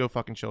 I'm just gonna go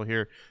fucking chill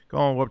here, go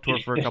on Warped Tour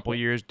for a couple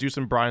years, do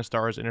some Brian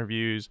Stars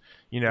interviews,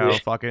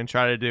 fucking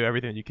try to do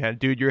everything you can.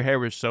 Dude, your hair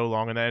was so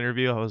long in that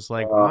interview. I was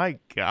like, my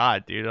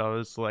god, dude, I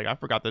was like, I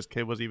forgot this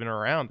kid was even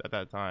around at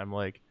that time.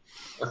 Like,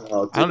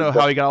 Oh, I don't know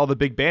how he got all the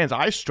big bands.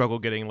 I struggle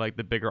getting like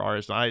the bigger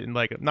artists. And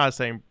like, I'm not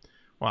saying.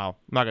 Wow,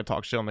 I'm not gonna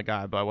talk shit on the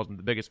guy, but I wasn't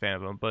the biggest fan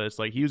of him. But it's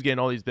like he was getting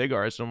all these big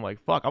artists, and I'm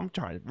like, fuck, I'm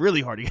trying really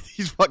hard to get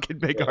these fucking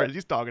big artists.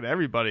 He's talking to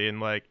everybody, and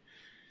like,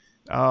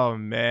 oh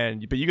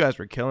man, but you guys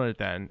were killing it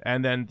then.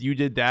 And then you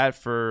did that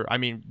for, I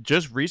mean,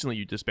 just recently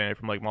you disbanded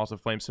from like Moss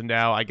of Flame. So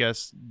now I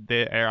guess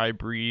the Air I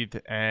Breathe,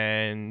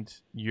 and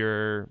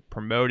you're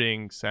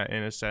promoting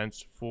in a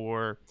sense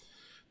for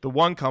the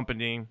one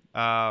company.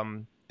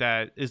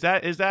 That is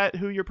that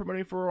who you're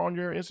promoting for on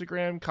your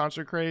Instagram,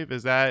 Concert Crave?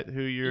 Is that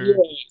who you're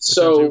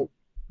So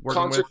working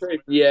Concert with?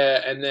 Crave,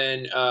 yeah, and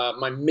then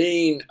my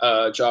main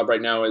job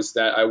right now is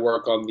that I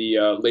work on the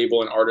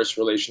label and artist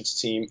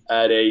relations team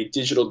at a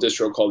digital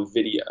distro called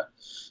Vydia.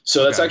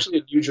 So that's Okay. actually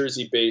a New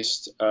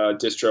Jersey-based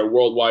distro,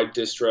 worldwide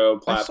distro I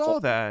platform. saw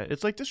that.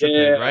 It's like DistroKid,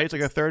 Yeah, right? It's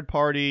like a third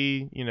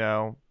party,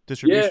 yeah,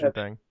 distribution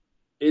thing.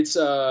 it's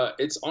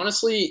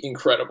honestly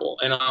incredible,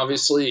 and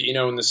obviously,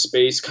 in the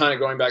space, kind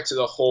of going back to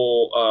the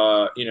whole,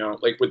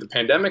 like with the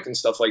pandemic and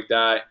stuff like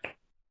that.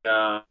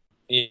 Uh,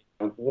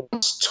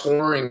 once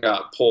touring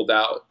got pulled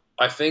out,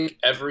 I think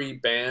every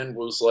band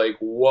was like,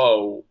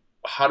 whoa,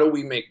 how do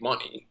we make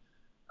money?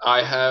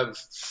 I have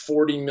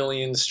 40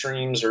 million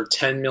streams or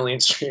 10 million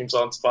streams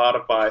on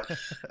Spotify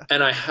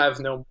and I have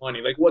no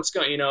money. Like what's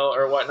going,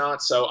 or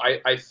whatnot. So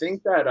I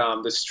think that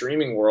the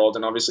streaming world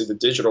and obviously the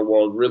digital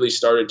world really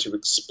started to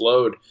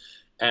explode.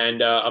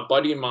 And a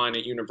buddy of mine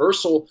at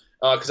Universal,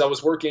 because I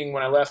was working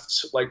when I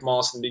left like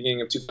Moss in the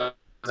beginning of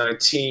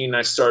 2019,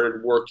 I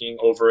started working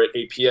over at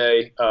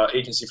APA,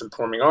 Agency for the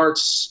Performing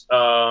Arts,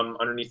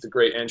 underneath the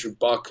great Andrew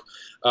Buck,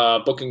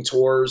 booking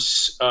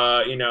tours, with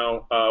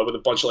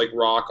a bunch of like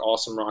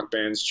awesome rock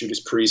bands,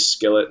 Judas Priest,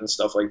 Skillet, and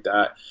stuff like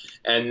that.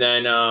 And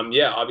then,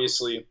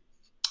 obviously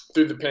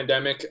through the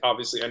pandemic,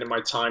 obviously ended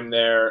my time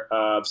there,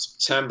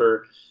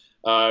 September.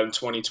 In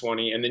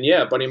 2020, and then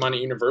a buddy of mine at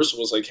Universal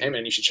was like, "Hey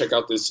man, you should check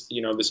out this,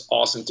 this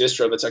awesome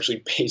distro that's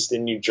actually based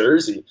in New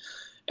Jersey."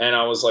 And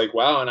I was like,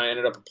 wow. And I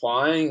ended up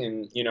applying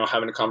and,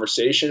 having a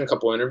conversation, a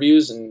couple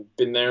interviews, and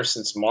been there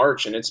since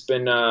March. And it's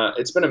been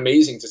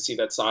amazing to see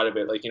that side of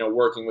it. Like,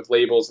 working with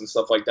labels and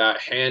stuff like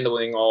that,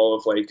 handling all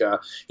of like,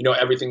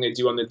 everything they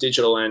do on the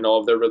digital end, all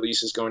of their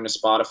releases going to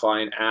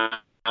Spotify and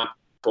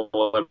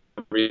Apple,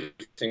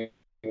 everything,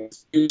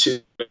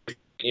 YouTube,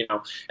 and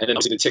then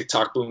obviously the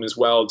TikTok boom as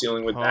well,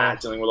 dealing with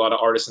that, dealing with a lot of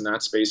artists in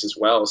that space as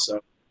well.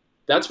 So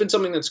that's been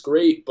something that's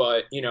great.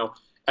 But,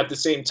 at the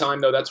same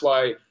time though, that's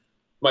why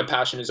my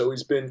passion has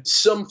always been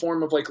some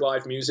form of like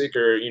live music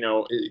or,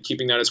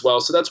 keeping that as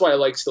well. So that's why I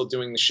like still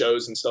doing the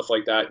shows and stuff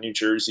like that in New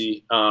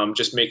Jersey.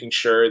 Just making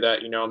sure that,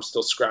 I'm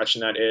still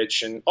scratching that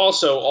itch. And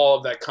also all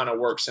of that kind of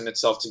works in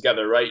itself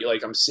together, right?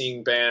 Like I'm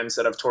seeing bands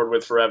that I've toured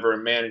with forever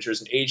and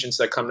managers and agents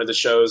that come to the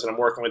shows, and I'm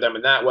working with them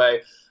in that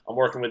way. I'm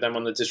working with them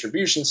on the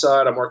distribution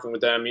side. I'm working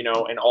with them, in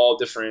all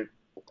different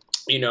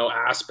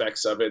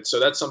aspects of it. So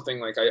that's something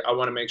like I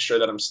want to make sure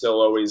that I'm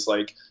still always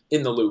like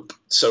in the loop,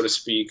 so to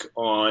speak,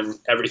 on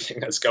everything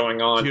that's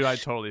going on. Dude, I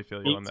totally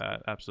feel you on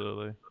that.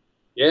 Absolutely.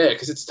 Yeah,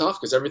 because it's tough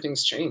because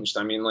everything's changed.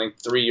 I mean, like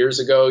 3 years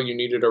ago, you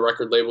needed a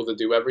record label to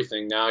do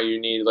everything. Now you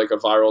need like a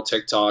viral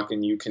TikTok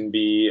and you can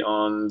be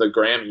on the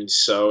Grammys.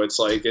 So it's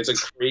like it's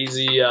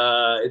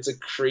a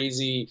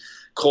crazy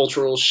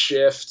cultural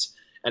shift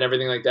and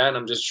everything like that. And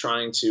I'm just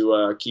trying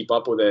to keep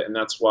up with it, and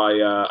that's why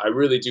I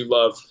really do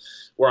love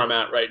where I'm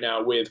at right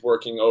now with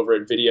working over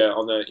at Videa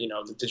on the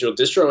the digital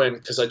distro end,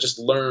 because I just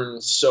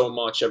learn so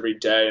much every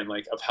day and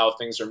like of how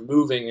things are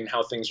moving and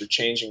how things are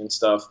changing and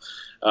stuff,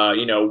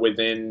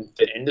 within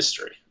the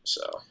industry.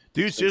 So,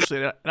 dude,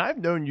 seriously, and I've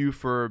known you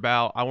for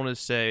about, I want to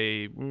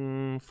say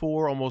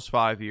 4, almost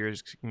 5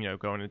 years,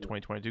 going into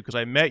 2022, because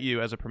I met you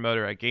as a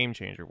promoter at Game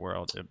Changer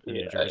World in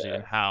New Jersey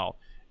and Hal.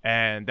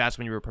 And that's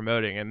when you were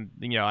promoting, and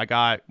I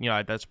got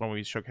that's when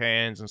we shook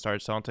hands and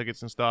started selling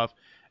tickets and stuff.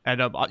 And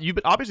you've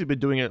obviously been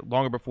doing it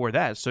longer before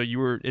that, so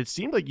it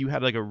seemed like you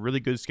had like a really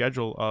good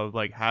schedule of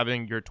like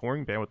having your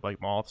touring band with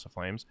like Moths to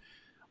Flames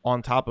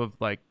on top of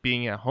like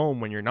being at home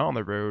when you're not on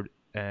the road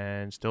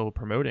and still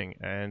promoting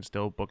and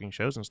still booking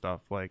shows and stuff.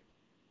 Like,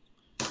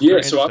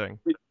 yeah, so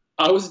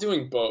I was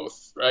doing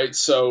both, right?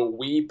 So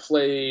we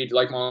played,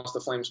 like Moths to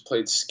Flames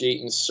played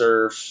Skate and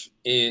Surf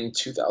in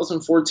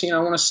 2014, I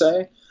want to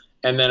say.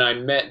 And then I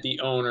met the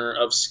owner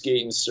of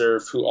Skate and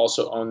Surf, who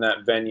also owned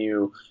that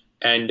venue.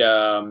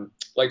 And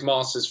like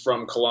Moss is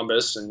from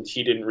Columbus, and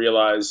he didn't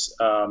realize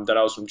that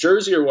I was from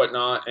Jersey or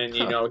whatnot. And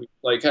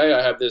like, hey,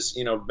 I have this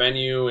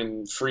venue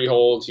in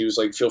Freehold. He was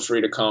like, feel free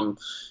to come,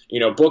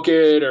 book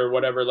it or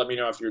whatever. Let me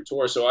know after your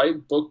tour. So I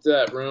booked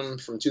that room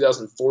from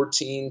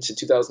 2014 to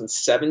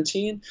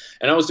 2017,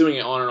 and I was doing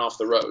it on and off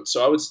the road.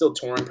 So I would still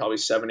touring probably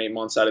 7-8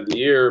 months out of the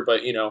year,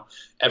 but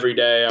every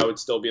day I would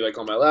still be like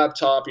on my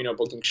laptop,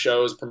 booking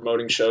shows,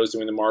 promoting shows,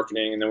 doing the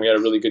marketing, and then we had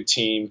a really good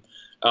team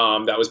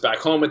that was back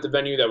home at the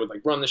venue that would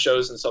like run the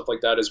shows and stuff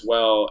like that as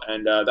well.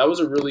 And that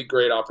was a really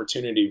great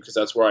opportunity because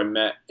that's where I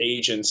met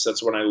agents.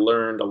 That's when I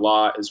learned a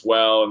lot as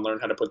well and learned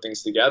how to put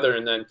things together.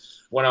 And then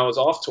when I was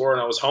off tour and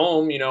I was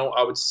home,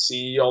 I would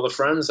see all the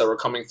friends that were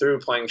coming through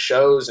playing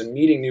shows and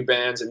meeting new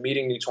bands and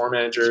meeting new tour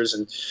managers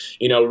and,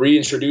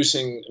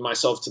 reintroducing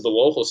myself to the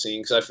local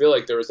scene. Because I feel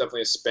like there was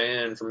definitely a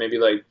span from maybe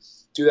like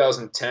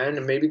 2010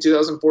 and maybe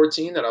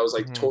 2014 that I was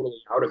like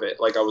totally out of it.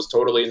 Like I was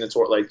totally in the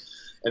tour, like,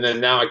 and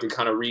then now I could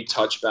kind of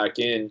retouch back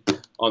in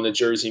on the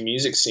Jersey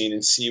music scene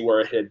and see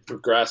where it had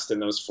progressed in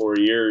those 4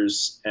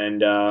 years.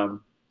 And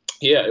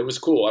yeah, it was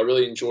cool. I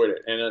really enjoyed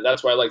it. And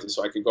that's why I liked it.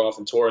 So I could go off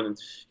and tour and then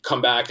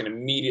come back and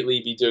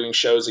immediately be doing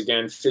shows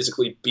again,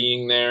 physically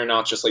being there,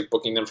 not just like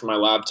booking them from my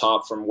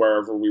laptop from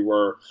wherever we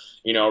were,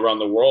 around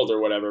the world or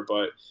whatever.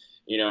 But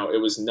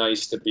it was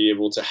nice to be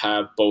able to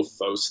have both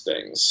those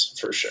things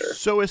for sure.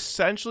 So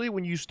essentially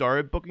when you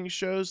started booking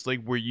shows,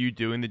 like were you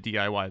doing the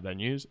DIY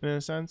venues in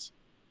a sense?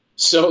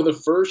 So the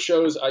first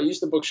shows, I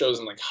used to book shows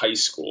in like high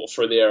school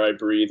for The Air I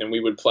Breathe, and we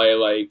would play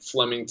like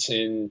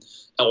Flemington,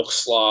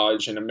 Elks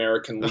Lodge, and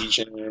American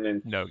Legion.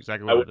 And no,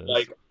 exactly what it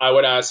is. I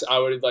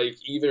would like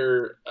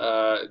either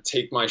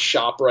take my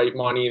ShopRite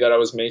money that I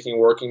was making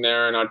working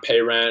there, and I'd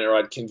pay rent, or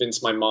I'd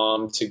convince my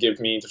mom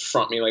to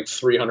front me like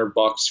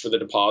 $300 for the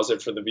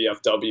deposit for the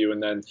VFW,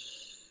 and then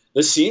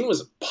the scene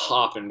was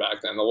popping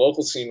back then. The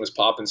local scene was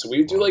popping. So we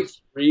would do like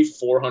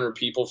 300-400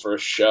 people for a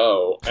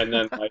show. And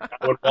then like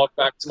I would walk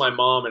back to my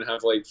mom and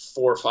have like $4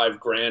 or $5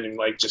 grand and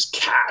like just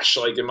cash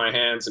like in my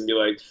hands and be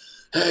like,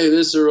 hey,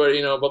 this or what,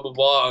 blah, blah,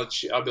 blah.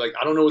 I'd be like,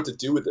 I don't know what to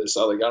do with this.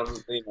 I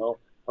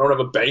don't have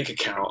a bank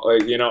account.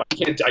 Like,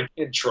 I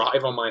can't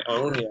drive on my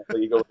own yet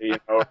legally,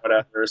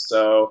 whatever.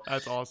 So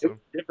that's awesome. It was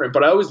different,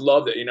 but I always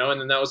loved it, And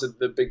then that was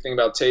the big thing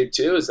about Tape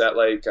too, is that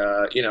like,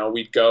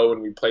 we'd go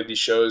and we'd play these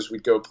shows.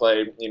 We'd go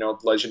play,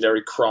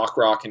 legendary Croc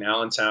Rock in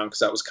Allentown, because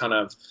that was kind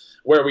of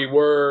where we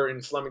were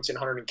in Flemington,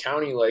 Hunterdon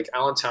County. Like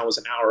Allentown was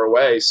an hour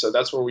away. So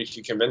that's where we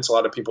could convince a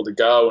lot of people to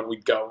go, and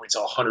we'd go and we'd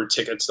sell 100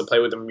 tickets to play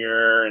with the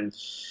Mirror. And,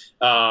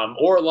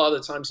 or a lot of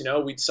the times,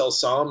 we'd sell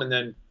some, and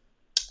then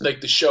like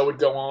the show would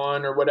go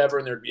on or whatever,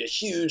 and there'd be a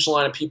huge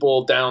line of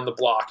people down the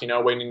block,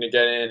 waiting to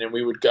get in, and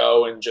we would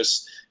go and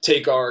just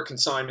take our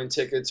consignment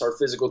tickets, our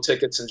physical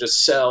tickets, and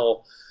just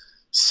sell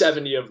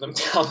 70 of them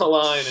down the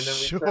line, and then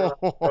we'd turn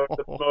around to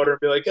the promoter and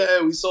be like,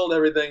 hey, we sold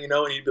everything, and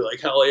he'd be like,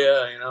 hell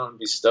yeah, and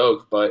be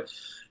stoked. But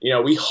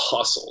we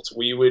hustled.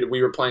 We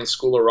were playing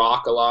School of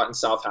Rock a lot in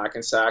South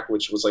Hackensack,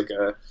 which was like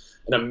an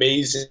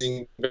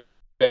amazing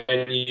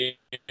venue,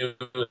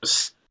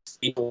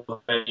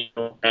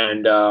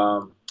 and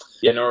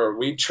Yeah, no,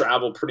 we'd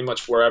travel pretty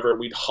much wherever.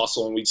 We'd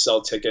hustle and we'd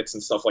sell tickets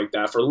and stuff like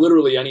that for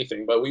literally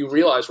anything. But we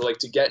realized we're like,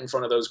 to get in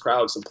front of those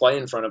crowds and play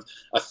in front of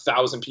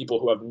 1,000 people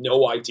who have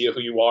no idea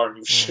who you are and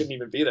you shouldn't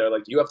even be there.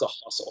 Like, you have to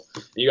hustle.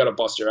 You got to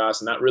bust your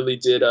ass, and that really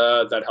did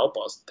that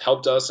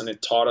helped us, and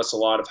it taught us a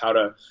lot of how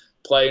to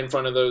play in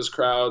front of those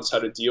crowds, how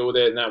to deal with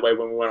it. And that way,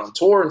 when we went on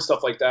tour and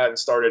stuff like that, and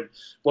started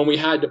when we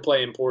had to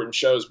play important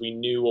shows, we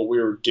knew what we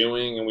were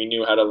doing and we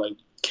knew how to like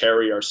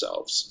carry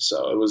ourselves.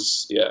 So it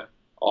was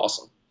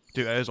awesome.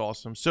 Dude, that is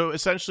awesome. So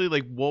essentially,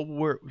 like, what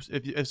were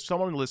if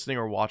someone listening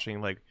or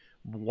watching like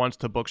wants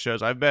to book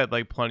shows, I've met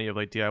like plenty of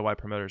like DIY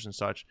promoters and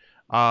such.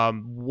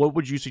 What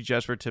would you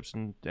suggest for tips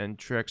and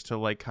tricks to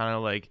like kind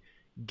of like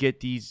get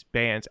these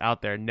bands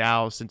out there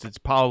now, since it's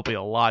probably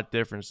a lot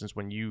different since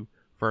when you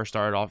first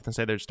started off, and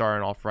say they're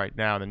starting off right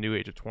now in the new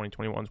age of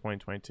 2021,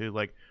 2022?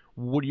 Like,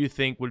 what do you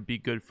think would be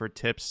good for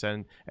tips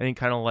and any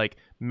kind of like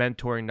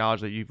mentoring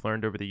knowledge that you've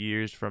learned over the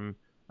years from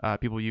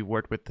people you've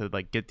worked with to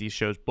like get these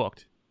shows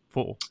booked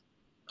full?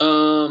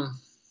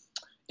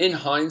 In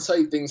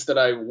hindsight, things that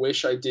I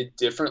wish I did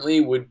differently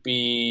would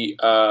be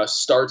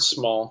start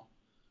small.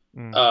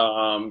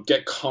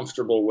 Get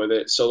comfortable with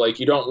it. So like,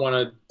 you don't want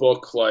to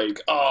book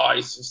like, oh, I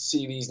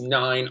see these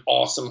 9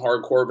 awesome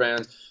hardcore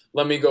bands,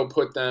 let me go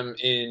put them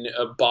in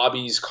a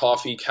Bobby's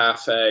Coffee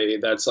Cafe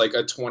that's like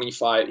a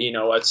 25,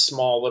 a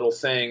small little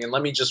thing, and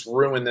let me just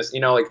ruin this.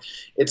 Like,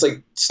 it's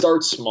like,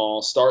 start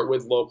small, start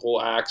with local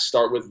acts,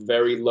 start with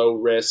very low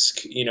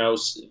risk,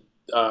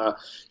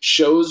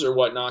 shows or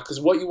whatnot,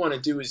 because what you want to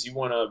do is you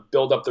want to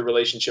build up the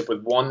relationship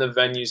with, one, the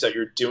venues that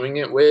you're doing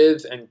it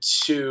with, and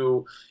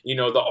two,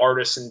 the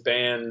artists and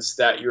bands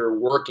that you're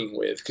working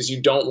with, because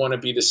you don't want to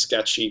be the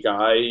sketchy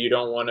guy. You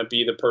don't want to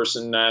be the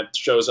person that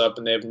shows up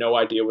and they have no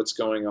idea what's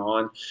going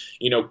on.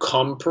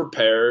 Come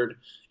prepared,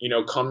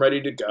 come ready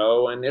to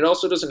go. And it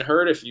also doesn't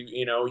hurt if you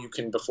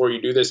can, before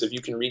you do this, if you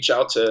can reach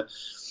out to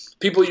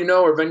people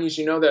or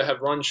venues that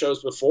have run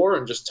shows before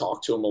and just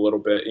talk to them a little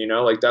bit.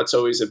 Like, that's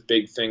always a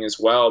big thing as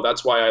well.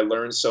 That's why I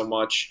learned so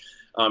much,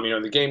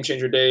 in the Game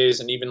Changer days,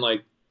 and even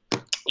like,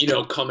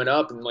 coming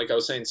up, and like I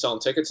was saying, selling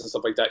tickets and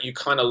stuff like that. You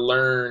kind of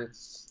learn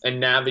and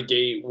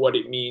navigate what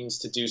it means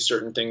to do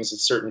certain things at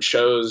certain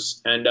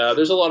shows. And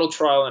there's a lot of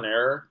trial and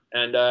error,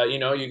 and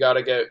you got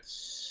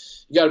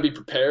to be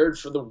prepared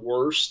for the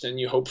worst and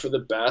you hope for the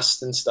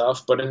best and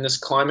stuff. But in this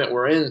climate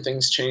we're in,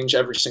 things change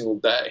every single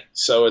day.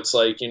 So it's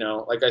like,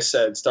 like I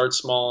said, start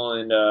small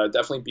and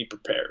definitely be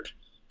prepared.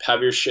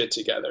 Have your shit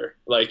together.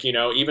 Like,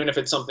 even if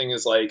it's something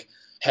as like,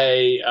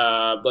 hey,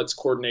 let's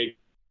coordinate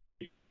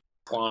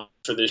for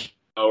this show,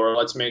 or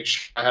let's make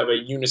sure I have a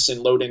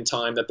unison load-in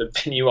time that the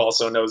venue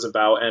also knows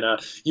about, and a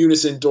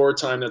unison door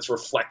time that's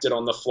reflected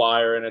on the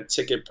flyer, and a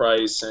ticket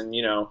price, and,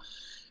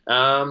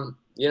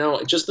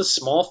 just the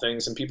small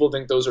things. And people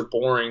think those are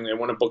boring. They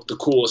want to book the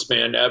coolest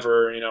band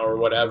ever, or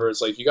whatever. It's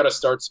like, you got to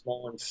start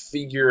small and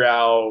figure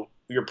out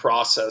your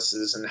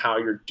processes and how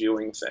you're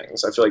doing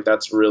things. I feel like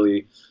that's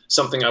really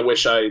something I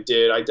wish I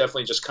did. I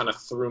definitely just kind of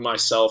threw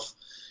myself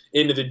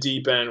into the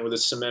deep end with a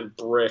cement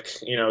brick,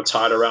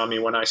 tied around me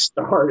when I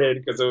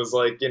started, because it was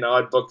like,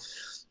 I'd book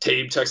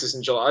Tape, Texas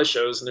in July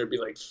shows, and there'd be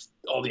like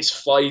all these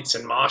fights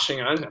and moshing,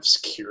 and I didn't have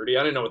security.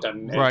 I didn't know what that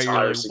meant. Right, you're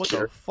like, what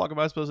the fuck am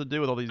I supposed to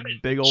do with all these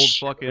big old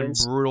fucking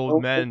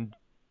brutal men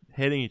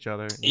hitting each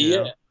other?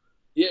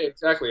 Yeah,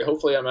 exactly.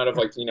 Hopefully I'm out of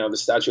like, the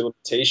statute of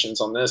limitations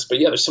on this. But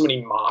yeah, there's so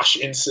many mosh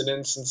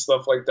incidents and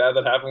stuff like that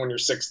happen when you're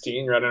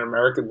 16. You're at an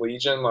American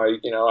Legion.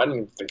 Like, I didn't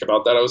even think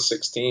about that. I was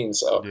 16.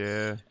 So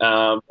yeah.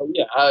 But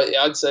yeah,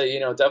 I'd say,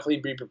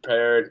 definitely be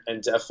prepared,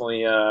 and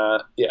definitely,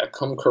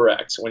 come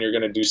correct when you're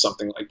going to do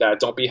something like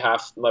that. Don't be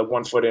half, like,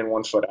 1 foot in,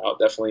 1 foot out.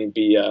 Definitely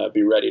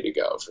be ready to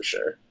go for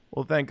sure.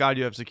 Well, thank God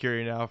you have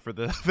security now for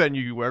the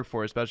venue you work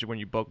for, especially when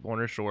you book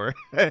Lorna Shore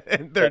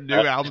and their new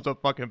album's a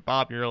fucking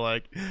pop. And you're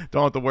like,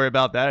 don't have to worry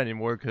about that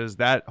anymore, because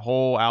that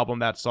whole album,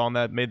 that song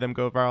that made them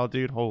go viral,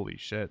 dude, holy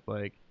shit.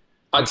 Like,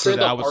 I'd say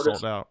that was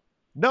sold out.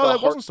 No,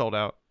 that wasn't sold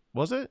out.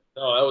 Was it?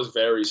 No, that was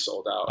very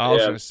sold out. I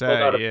was going to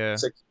say,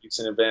 6 weeks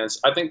in advance.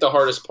 I think the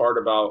hardest part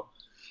about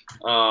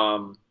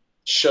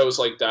shows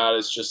like that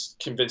is just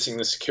convincing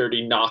the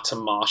security not to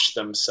mosh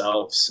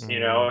themselves,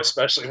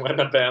 especially when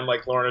a band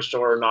like Lorna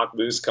Shore or Knocked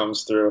Loose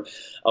comes through.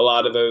 A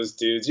lot of those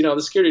dudes,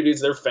 the security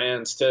dudes, they're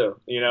fans too,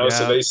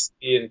 so they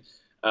see, and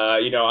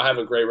I have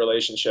a great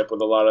relationship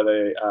with a lot of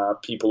the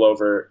people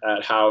over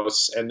at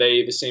House, and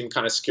the same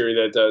kind of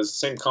security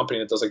same company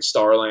that does like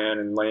Starland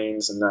and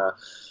Lanes and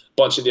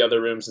bunch of the other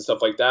rooms and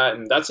stuff like that.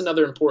 And that's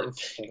another important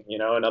thing,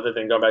 another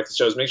thing going back to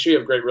shows, make sure you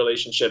have great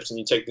relationships and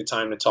you take the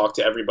time to talk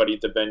to everybody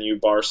at the venue,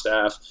 bar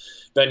staff,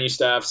 venue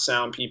staff,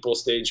 sound people,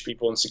 stage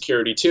people, and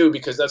security too,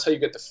 because that's how you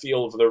get the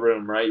feel of the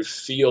room, right?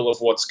 Feel of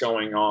what's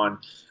going on,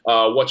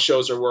 what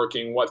shows are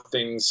working, what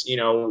things,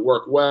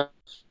 work well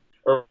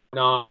or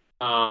not.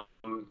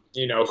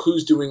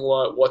 Who's doing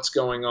what's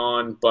going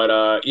on. But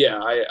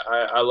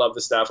I love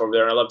the staff over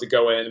there, and I love to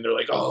go in and they're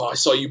like, oh, I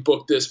saw you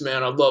book this,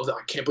 man. I love that.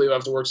 I can't believe I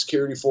have to work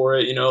security for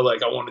it.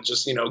 Like, I want to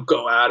just,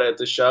 go at it at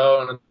the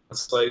show. And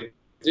it's like,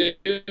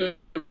 dude,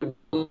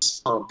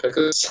 song, pick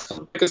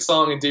a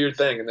song and do your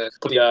thing, and then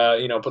put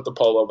the put the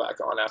polo back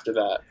on after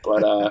that.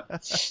 But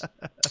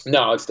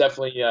no, it's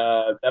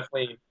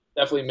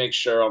definitely make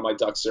sure all my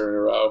ducks are in a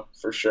row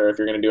for sure if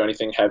you're going to do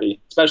anything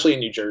heavy, especially in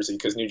New Jersey,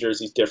 because New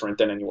Jersey's different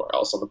than anywhere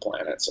else on the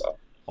planet. So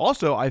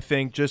also, I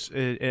think just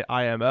at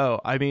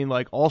IMO, I mean,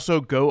 like, also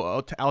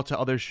go out to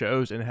other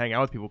shows and hang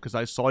out with people, because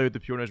I saw you at the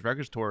Pure Noise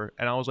Records tour,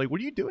 and I was like, what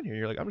are you doing here?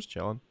 You're like, I'm just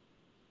chilling.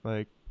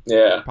 Like,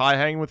 yeah, probably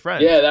hanging with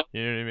friends. yeah,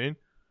 you know what I mean?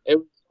 It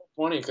was so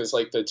funny because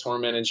like the tour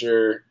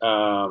manager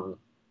and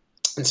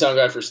sound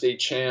guy for State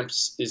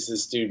Champs is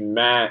this dude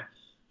Matt,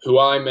 who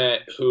I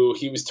met, who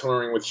he was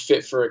touring with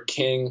Fit for a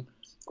King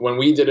when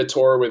we did a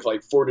tour with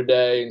like For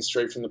Today and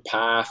Straight from the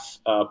Path,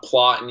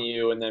 Plotting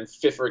You, and then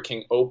Fit for a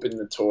King opened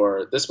the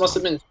tour. This must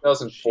have been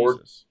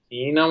 2014,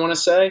 Jesus. I want to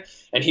say,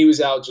 and he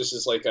was out just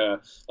as like a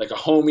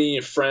homie,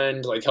 a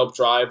friend, like help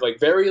drive, like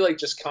very like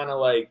just kind of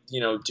like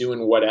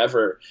doing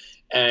whatever,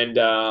 and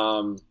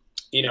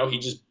he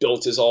just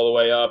built his all the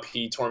way up.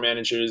 He tour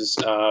manages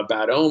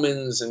Bad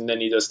Omens, and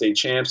then he does State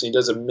Champs, and he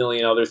does a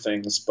million other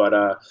things.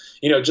 But,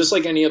 just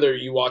like any other,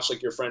 you watch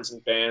like your friends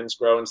and bands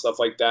grow and stuff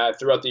like that.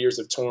 Throughout the years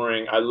of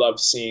touring, I love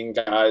seeing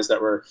guys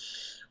that were,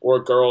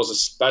 or girls,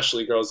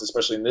 especially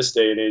in this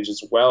day and age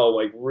as well,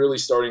 like really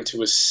starting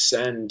to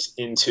ascend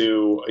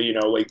into,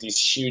 like these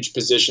huge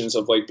positions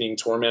of like being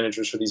tour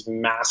managers for these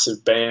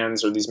massive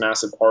bands or these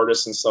massive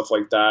artists and stuff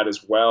like that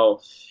as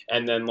well.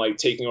 And then like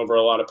taking over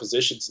a lot of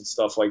positions and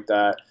stuff like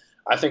that.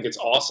 I think it's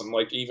awesome.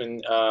 Like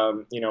even,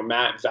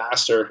 Matt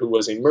Vassar, who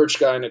was a merch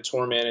guy and a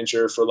tour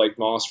manager for like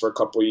Moss for a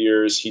couple of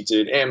years. He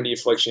did Amity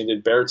Affliction, he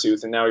did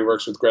Beartooth, and now he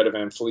works with Greta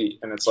Van Fleet.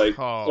 And it's like,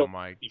 oh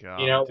my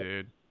God,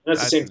 dude.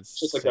 That's the same. It's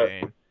just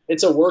like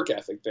it's a work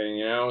ethic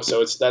thing,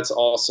 So that's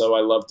also,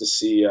 I love to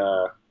see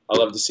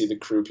the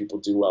crew people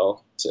do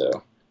well too.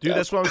 Dude,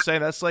 that's what I'm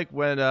saying. That's like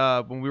when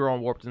we were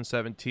on Warped in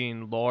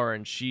 17,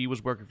 Lauren, she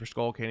was working for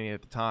Skull Candy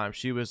at the time.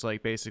 She was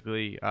like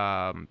basically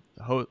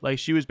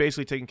she was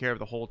basically taking care of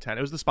the whole tent.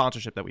 It was the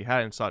sponsorship that we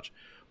had and such.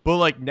 But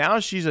like now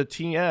she's a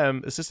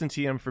assistant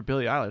TM for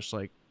Billie Eilish.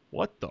 Like,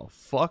 what the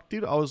fuck,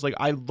 dude? I was like,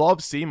 I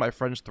love seeing my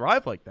friends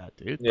thrive like that,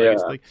 dude. Like, yeah.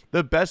 It's like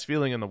the best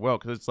feeling in the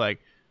world, because it's like,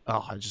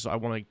 oh, I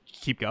want to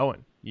keep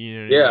going.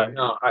 Yeah, I mean?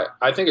 No,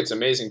 I think it's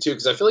amazing too,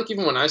 because I feel like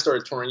even when I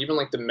started touring, even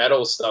like the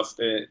metal stuff,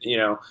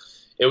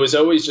 it was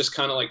always just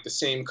kind of like the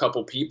same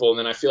couple people. And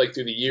then I feel like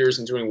through the years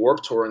and doing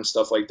Warped Tour and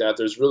stuff like that,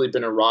 there's really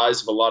been a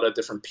rise of a lot of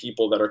different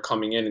people that are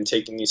coming in and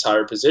taking these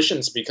higher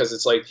positions, because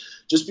it's like,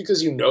 just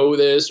because you know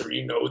this or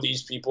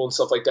these people and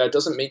stuff like that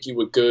doesn't make you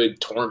a good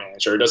tour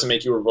manager. It doesn't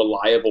make you a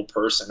reliable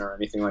person or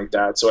anything like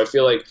that. So I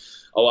feel like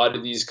a lot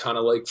of these kind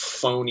of like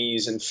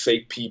phonies and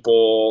fake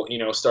people,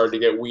 started to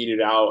get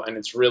weeded out. And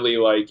it's really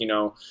like,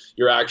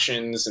 your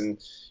actions and,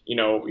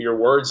 your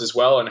words as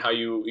well, and how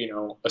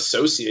you,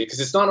 associate. Because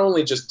it's not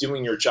only just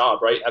doing your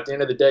job, right? At the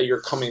end of the day,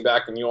 you're coming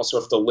back and you also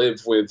have to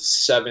live with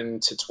 7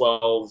 to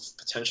 12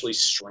 potentially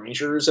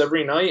strangers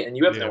every night. And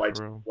you have no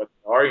idea what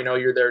they are.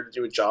 You're there to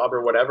do a job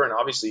or whatever. And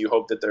obviously you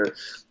hope that they're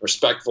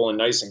respectful and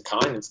nice and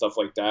kind and stuff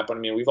like that. But I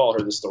mean, we've all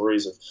heard the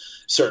stories of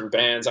certain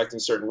bands acting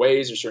certain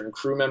ways or certain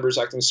crew members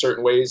acting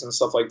certain ways and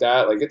stuff like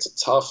that. Like,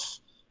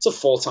 it's a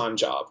full-time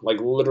job,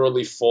 like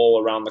literally full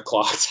around the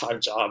clock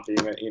time job,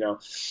 being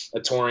a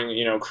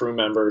touring, crew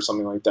member or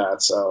something like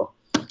that. So,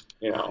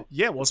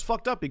 Yeah, well, it's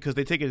fucked up because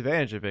they take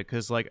advantage of it.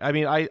 Because, like, I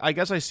mean, I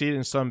guess I see it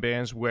in some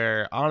bands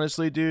where,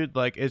 honestly, dude,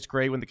 like, it's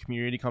great when the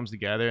community comes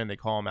together and they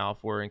call them out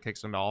for it and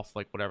kicks them off,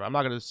 like, whatever. I'm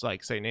not going to,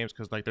 like, say names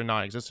because, like, they're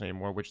non-existent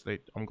anymore, which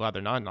I'm glad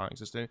they're not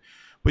non-existent.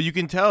 But you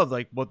can tell,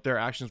 like, what their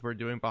actions were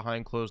doing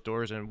behind closed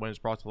doors, and when it's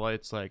brought to light,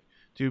 it's like,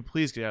 dude,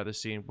 please get out of the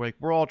scene. Like,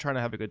 we're all trying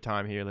to have a good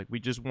time here. Like,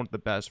 we just want the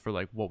best for,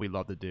 like, what we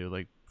love to do.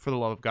 Like, for the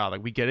love of God.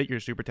 Like, we get it. You're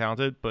super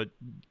talented, but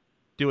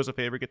do us a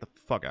favor. Get the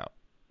fuck out.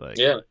 Like,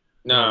 yeah.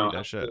 No,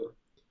 that shit.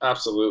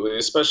 Absolutely.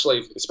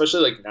 Especially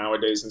like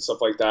nowadays and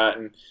stuff like that.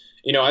 And,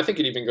 I think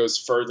it even goes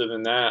further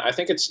than that. I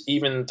think it's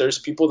even, there's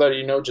people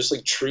that, just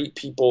like treat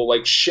people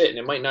like shit. And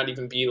it might not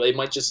even be, like, it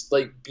might just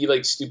like be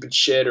like stupid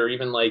shit, or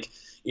even like,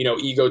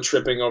 ego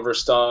tripping over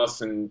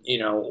stuff and,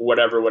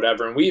 whatever.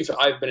 And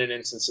I've been in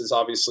instances,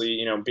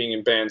 obviously, being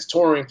in bands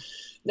touring,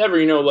 never,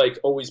 like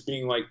always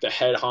being like the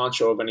head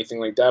honcho of anything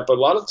like that. But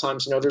a lot of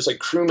times, there's like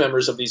crew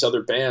members of these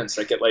other bands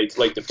that get like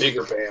the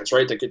bigger bands,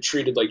 right? That get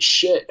treated like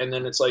shit. And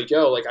then it's like,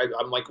 yo, like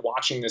I'm like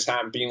watching this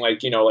happen, being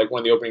like, like one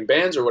of the opening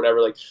bands or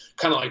whatever, like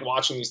kind of like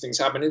watching these things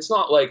happen. It's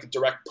not like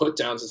direct put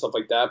downs and stuff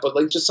like that, but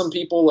like just some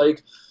people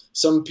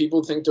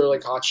think they're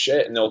like hot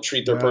shit and they'll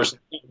treat their person,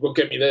 go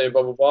get me there,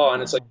 blah, blah, blah.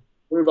 And it's like,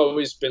 we've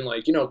always been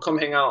like, come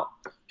hang out.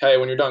 Hey,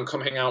 when you're done,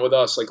 come hang out with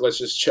us. Like, let's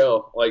just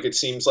chill. Like, it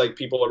seems like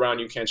people around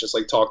you can't just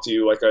like talk to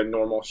you like a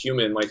normal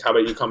human. Like, how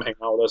about you come hang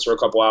out with us for a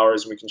couple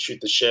hours and we can shoot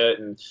the shit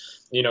and,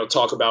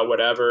 talk about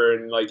whatever,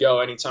 and like, yo,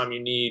 anytime you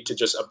need to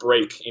just a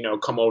break,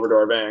 come over to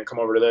our van, come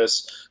over to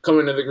this, come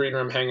into the green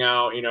room, hang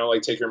out,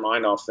 like take your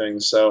mind off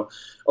things. So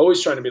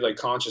always trying to be like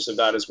conscious of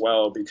that as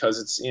well, because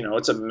it's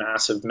a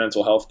massive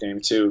mental health game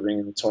too, being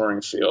in the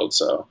touring field.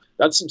 So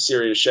that's some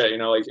serious shit,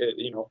 like,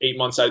 8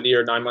 months out of the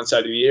year, 9 months out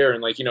of the year.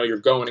 And like, you're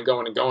going and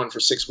going and going for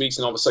 6 weeks,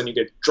 and all of a sudden you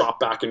get dropped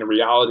back into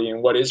reality.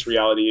 And what is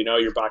reality?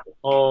 You're back at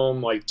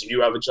home. Like, do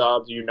you have a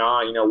job? Do you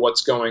not?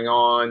 What's going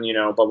on?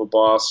 Blah, blah,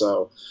 blah.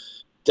 So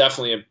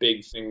definitely a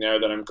big thing there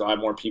that I'm glad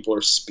more people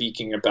are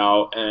speaking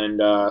about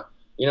and,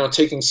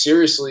 taking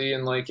seriously.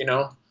 And like,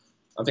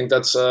 I think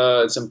that's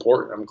it's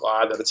important. I'm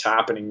glad that it's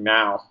happening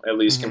now, at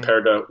least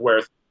compared to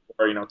where,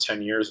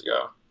 10 years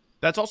ago.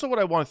 That's also what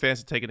I want fans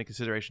to take into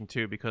consideration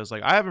too, because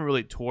like I haven't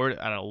really toured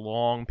at a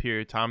long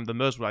period of time. The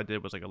most what I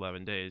did was like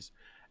 11 days.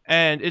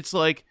 And it's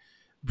like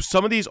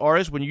some of these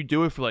artists, when you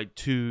do it for like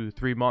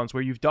 2-3 months,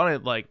 where you've done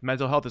it, like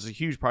mental health is a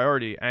huge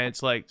priority. And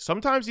it's like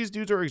sometimes these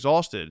dudes are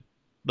exhausted.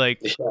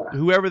 Like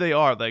whoever they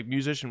are, like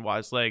musician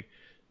wise, like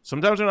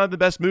sometimes they're not in the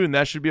best mood, and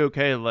that should be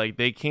okay. Like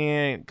they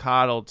can't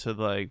coddle to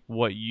like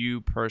what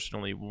you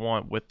personally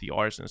want with the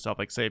artist and stuff.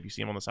 Like say if you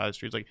see them on the side of the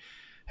streets, like,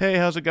 hey,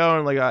 how's it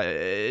going? Like,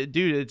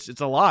 dude, it's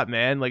a lot,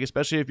 man. Like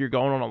especially if you're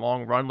going on a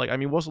long run. Like I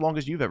mean, what's the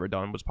longest you've ever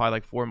done? Was probably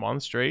like 4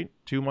 months straight,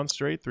 2 months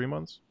straight, 3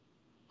 months.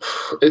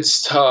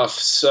 It's tough.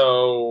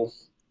 So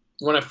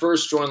when I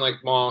first joined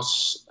like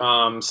Moss,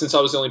 since I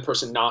was the only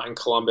person not in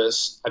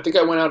Columbus, I think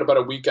I went out about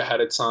a week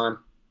ahead of time.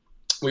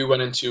 We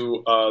went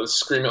into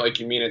Scream It Like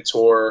You Mean It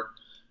tour,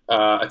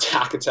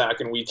 Attack,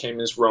 and We Came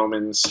as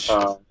Romans.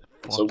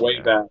 So way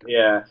back,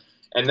 yeah.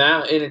 And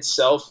that in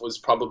itself was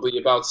probably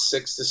about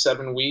 6 to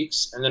 7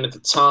 weeks. And then at the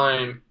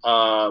time,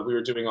 we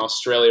were doing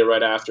Australia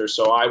right after.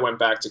 So I went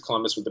back to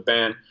Columbus with the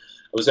band.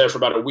 I was there for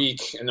about a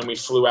week, and then we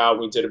flew out.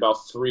 We did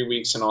about 3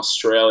 weeks in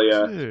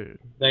Australia,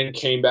 then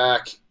came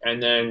back.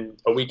 And then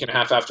a week and a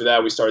half after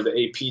that, we started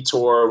the AP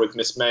tour with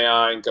Miss May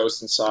I and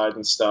Ghost Inside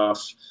and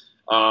stuff.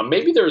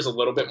 Maybe there was a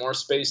little bit more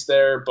space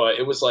there, but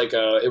it was like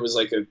a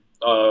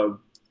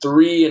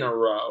 3 in a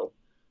row,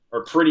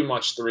 or pretty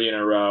much 3 in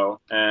a row,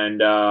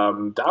 and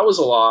that was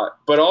a lot.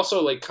 But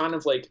also, like, kind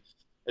of like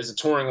as a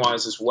touring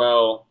wise as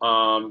well,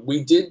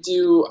 we did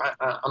do.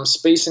 I'm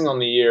spacing on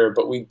the year,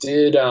 but we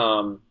did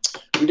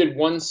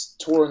one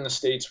tour in the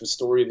States with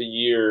Story of the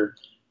Year.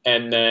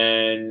 And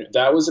then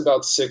that was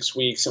about 6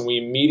 weeks, and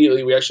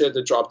we actually had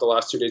to drop the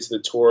last 2 days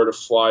of the tour to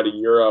fly to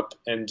Europe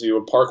and do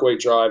a Parkway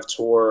Drive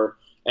tour.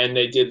 And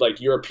they did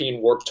like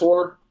European Warped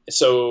Tour.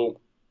 So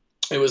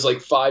it was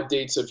like 5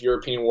 dates of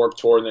European Warped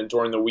Tour. And then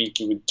during the week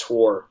you would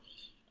tour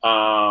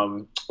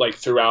like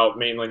throughout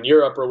mainland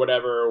Europe or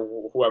whatever,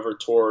 whoever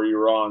tour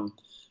you're on.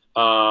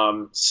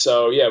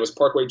 So yeah, it was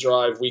Parkway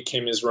Drive, We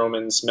Came as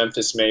Romans,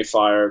 Memphis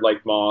Mayfire,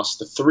 like Moss.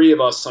 The 3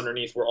 of us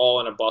underneath were all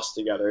in a bus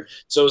together.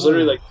 So it was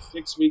literally like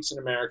 6 weeks in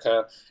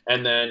America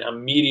and then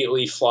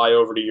immediately fly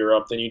over to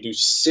Europe. Then you do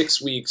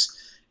 6 weeks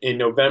in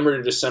November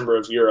to December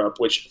of Europe,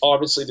 which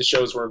obviously the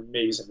shows were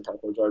amazing.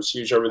 Parkway Drive's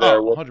huge over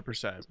there.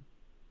 100%.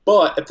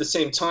 But at the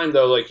same time,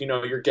 though, like,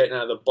 you're getting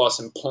out of the bus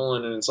and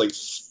pulling, and it's like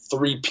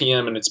 3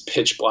 p.m. and it's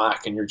pitch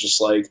black, and you're just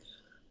like,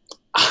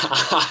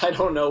 I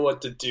don't know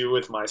what to do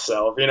with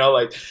myself.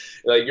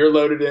 Like you're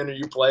loaded in or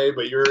you play,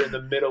 but you're in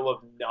the middle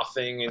of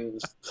nothing and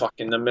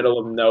fucking the middle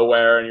of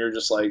nowhere, and you're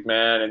just like,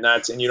 man,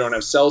 and you don't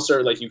have cell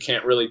service, like you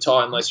can't really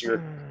talk unless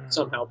you're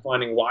somehow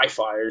finding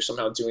Wi-Fi or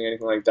somehow doing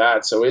anything like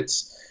that. So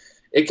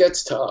it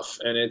gets tough,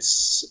 and it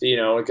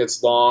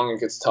gets long, it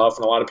gets tough,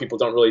 and a lot of people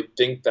don't really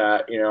think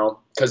that,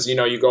 because,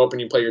 you go up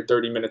and you play your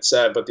 30-minute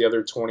set, but the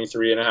other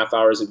 23 and a half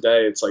hours a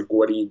day, it's like,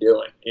 what are you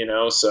doing,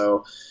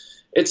 so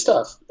it's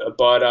tough.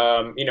 But,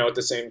 at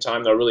the same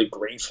time, they're really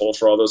grateful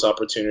for all those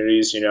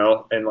opportunities,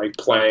 and like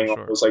playing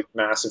all those like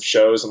massive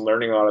shows and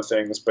learning a lot of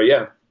things. But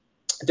yeah,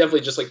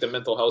 definitely just like the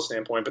mental health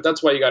standpoint, but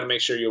that's why you got to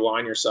make sure you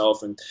align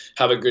yourself and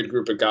have a good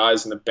group of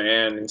guys in the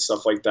band and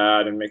stuff like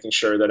that, and making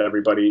sure that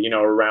everybody,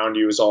 around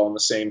you is all on the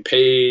same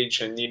page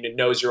and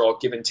knows you're all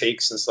give and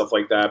takes and stuff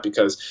like that.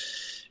 Because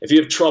if you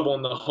have trouble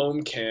in the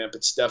home camp,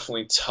 it's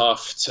definitely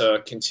tough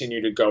to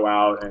continue to go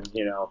out and,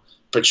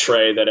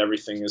 portray that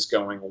everything is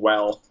going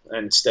well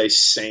and stay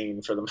sane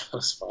for the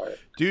most part.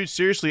 Dude,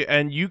 seriously,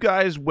 and you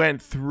guys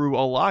went through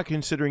a lot,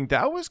 considering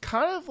that was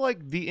kind of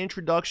like the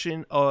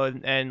introduction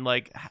and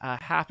like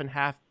a half and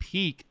half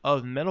peak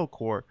of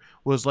metalcore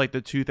was like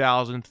the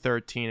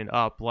 2013 and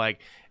up,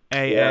 like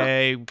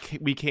AA,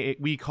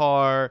 We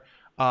Car,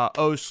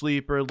 Oh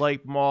Sleeper,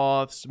 Like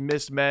Moths,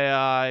 Miss May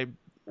I,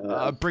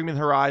 Bring Me the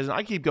Horizon.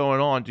 I keep going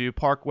on, dude.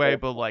 Parkway,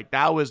 but like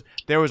there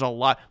was a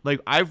lot.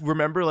 Like I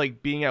remember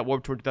like being at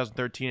Warped Tour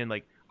 2013, and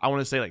like I want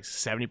to say like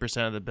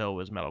 70% of the bill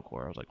was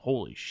metalcore. I was like,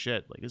 holy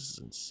shit, like this is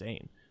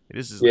insane. Like,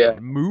 this is like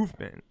a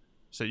movement.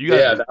 So you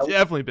guys are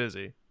definitely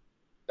busy.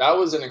 That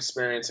was an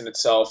experience in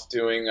itself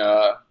doing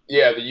the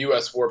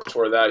US Warped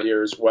Tour that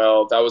year as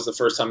well. That was the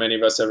first time any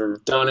of us ever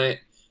done it.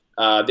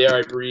 There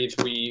I Breathe.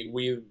 We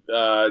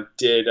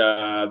did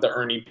the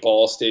Ernie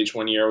Ball stage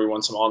one year. We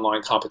won some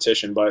online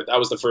competition, but that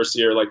was the first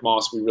year like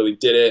Moss we really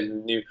did it.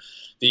 And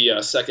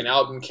the second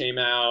album came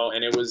out,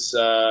 and it was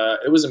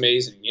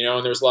amazing, you know.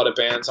 And there was a lot of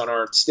bands on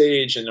our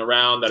stage and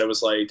around that it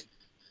was like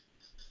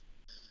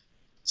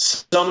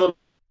some of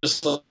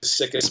just like the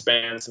sickest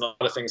bands and a lot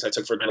of things I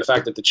took for granted. The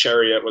fact that the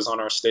Chariot was on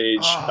our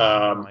stage,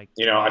 Oh my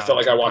you know, I god, felt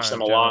like I I'm watched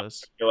kind them of a lot.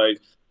 jealous.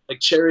 Like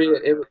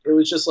Chariot, it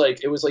was just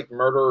like it was like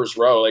Murderers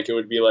Row. Like it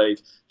would be like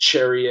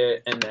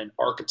Chariot and then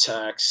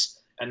Architects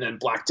and then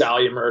Black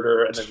Dahlia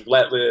Murder and then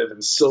Let Live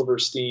and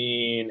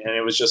Silverstein, and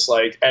it was just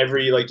like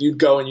every like you'd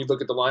go and you'd look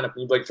at the lineup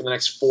and you'd be like for the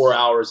next 4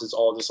 hours it's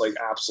all just like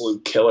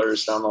absolute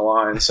killers down the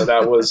line. So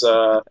that was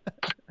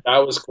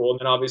cool. And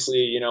then obviously,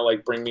 you know,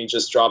 like Bring Me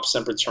just dropped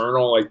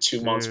Sempiternal like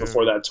 2 months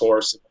before Dude. that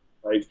tour. So,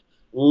 like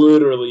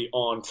literally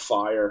on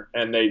fire.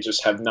 And they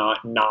just have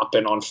not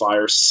been on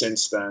fire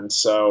since then.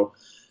 So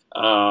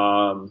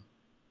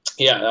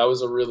yeah, that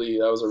was a really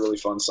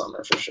fun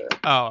summer for sure.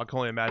 Oh, I can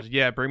only imagine.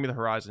 Yeah, Bring Me the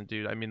Horizon,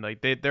 dude. I mean,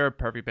 like they're a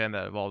perfect band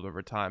that evolved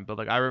over time. But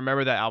like I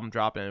remember that album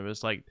dropping. It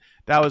was like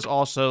that was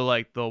also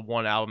like the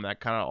one album that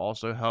kind of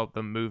also helped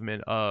the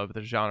movement of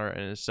the genre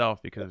in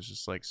itself because it's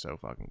just like so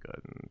fucking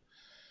good. And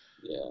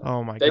Yeah.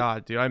 oh my They,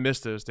 god, dude, I miss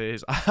those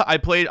days. I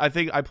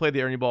think I played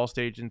the Ernie Ball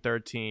stage in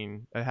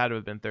 13. It had to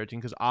have been 13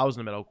 because I was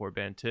in a metalcore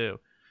band too.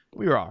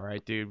 We were all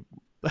right, dude.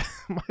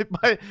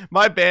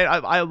 My band,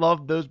 I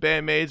love those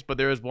bandmates, but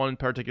there was one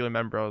particular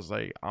member I was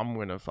like, I'm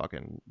gonna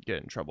fucking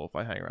get in trouble if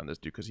I hang around this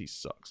dude because he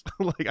sucks.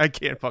 Like I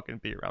can't fucking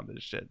be around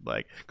this shit.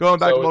 Like going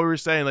back to so what we were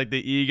saying, like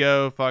the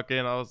ego, fucking,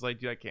 I was like,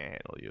 dude, I can't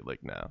handle you.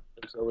 Like no,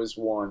 there's always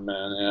one,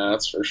 man. Yeah,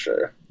 that's for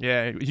sure.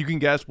 yeah, you can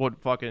guess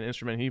what fucking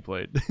instrument he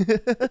played.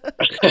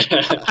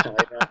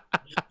 Yeah.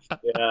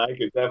 Yeah, I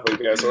could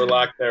definitely guess, or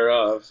lack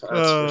thereof. That's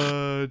for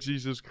sure.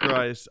 Jesus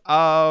Christ.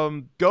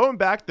 Going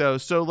back though,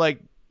 so like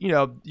you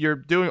know you're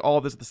doing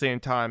all this at the same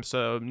time.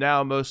 So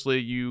now mostly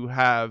you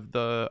have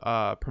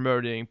the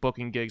promoting,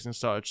 booking gigs and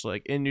such,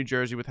 like in New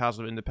Jersey with House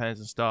of Independence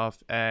and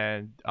stuff,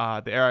 and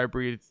the Air I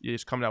Breathe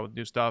is coming out with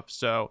new stuff.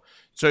 So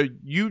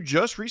you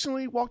just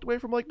recently walked away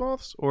from like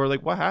Moths, or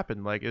like what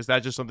happened? Like, is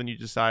that just something you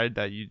decided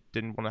that you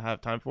didn't want to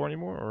have time for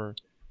anymore, or?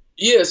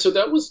 Yeah, so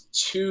that was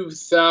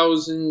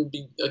 2000,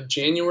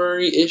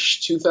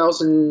 January-ish,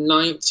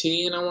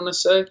 2019, I want to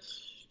say.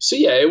 So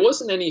yeah, it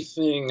wasn't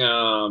anything,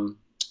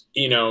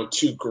 you know,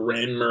 too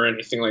grim or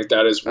anything like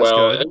that as That's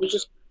well. good.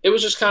 It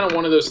was just kind of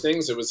one of those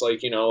things. It was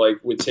like, you know, like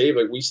with Tape,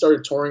 like we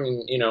started touring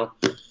in, you know,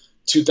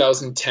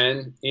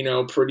 2010, you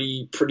know,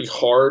 pretty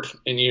hard,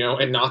 and you know,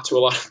 and not to a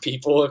lot of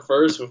people at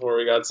first before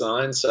we got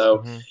signed. So,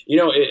 Mm-hmm. you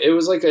know, it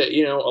was like a,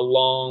 you know, a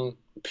long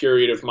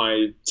period of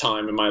my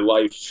time in my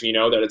life, you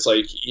know, that it's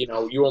like, you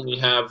know, you only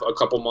have a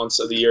couple months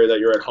of the year that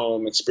you're at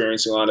home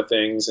experiencing a lot of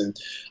things. And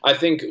I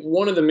think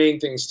one of the main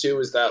things too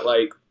is that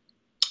like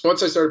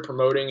once I started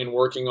promoting and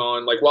working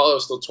on like while I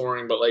was still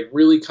touring, but like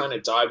really kind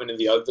of dive into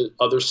the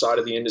other side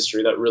of the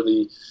industry that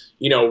really,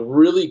 you know,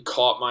 really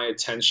caught my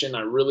attention.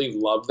 I really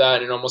loved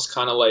that, and it almost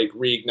kind of like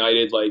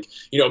reignited like,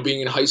 you know,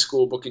 being in high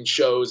school, booking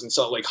shows and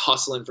stuff, like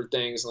hustling for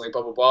things and like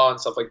blah blah blah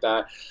and stuff like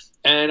that.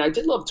 And I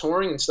did love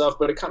touring and stuff,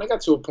 but it kind of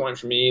got to a point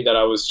for me that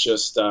I was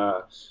just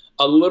a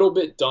little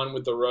bit done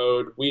with the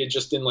road. We had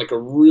just done like a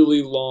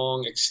really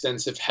long,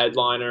 extensive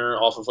headliner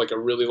off of like a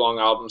really long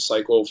album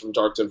cycle from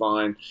Dark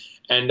Divine.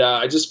 And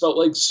I just felt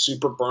like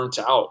super burnt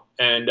out.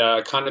 And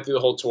kind of through the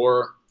whole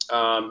tour,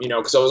 you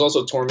know, because I was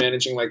also tour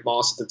managing like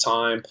Moss at the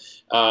time.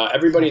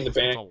 Everybody in the That's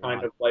a band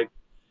kind lot. of like,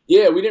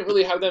 yeah, we didn't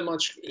really have that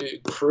much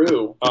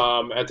crew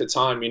at the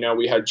time. You know,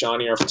 we had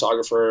Johnny, our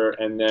photographer,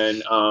 and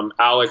then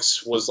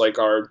Alex was like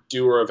our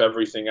doer of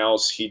everything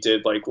else. He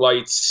did like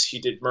lights, he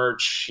did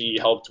merch, he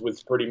helped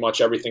with pretty much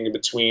everything in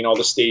between, all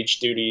the stage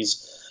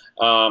duties.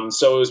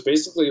 So it was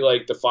basically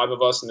like the five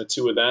of us and the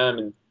two of them,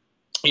 and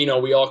you know,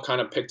 we all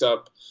kind of picked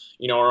up,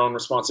 you know, our own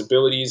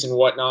responsibilities and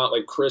whatnot.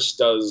 Like Chris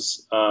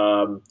does.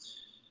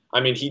 I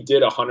mean, he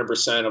did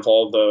 100% of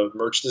all the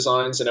merch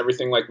designs and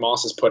everything like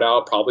Moss has put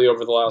out probably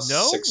over the last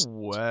No 6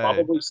 months. way.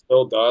 Probably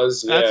still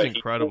does. That's Yeah,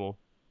 incredible.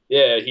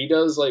 yeah, he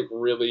does like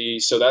really.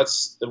 So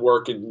that's the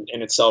work in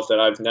itself that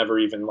I've never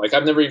even like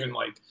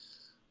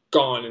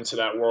gone into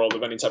that world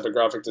of any type of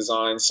graphic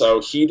design.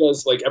 So he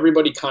does like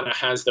everybody kind of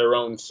has their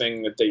own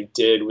thing that they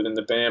did within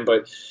the band.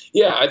 But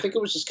yeah, I think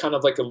it was just kind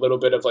of like a little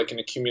bit of like an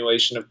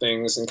accumulation of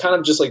things and kind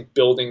of just like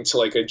building to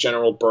like a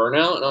general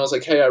burnout. And I was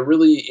like, hey, I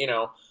really, you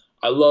know,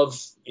 I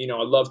love, you know,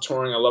 I love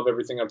touring. I love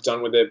everything I've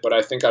done with it, but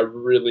I think I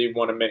really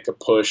want to make a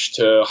push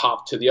to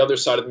hop to the other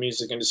side of the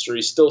music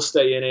industry, still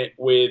stay in it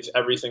with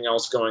everything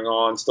else going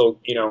on, still,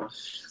 you know,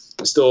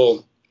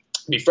 still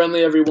be friendly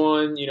to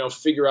everyone, you know,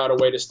 figure out a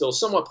way to still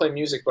somewhat play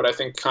music, but I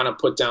think kind of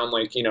put down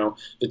like, you know,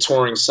 the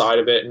touring side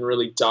of it and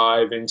really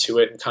dive into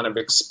it and kind of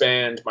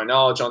expand my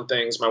knowledge on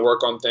things, my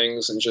work on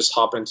things, and just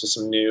hop into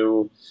some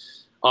new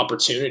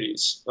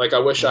opportunities. Like I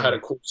wish I had a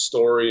cool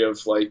story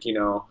of like, you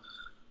know,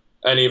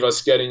 any of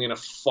us getting in a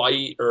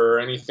fight or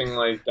anything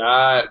like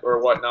that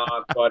or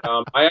whatnot. But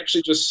I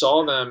actually just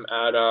saw them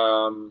at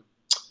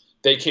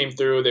they came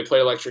through. They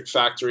played Electric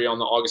Factory on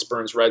the August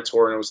Burns Red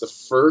tour, and it was the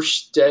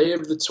first day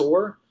of the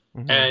tour.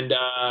 Mm-hmm. And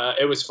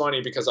it was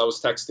funny because I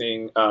was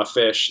texting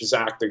Fish,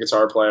 Zach, the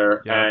guitar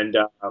player, Yeah. and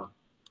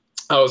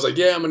I was like,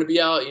 "Yeah, I'm gonna be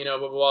out," blah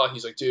blah blah.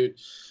 He's like, "Dude,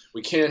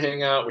 we can't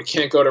hang out. We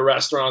can't go to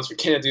restaurants. We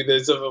can't do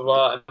this, blah blah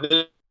blah."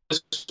 And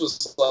this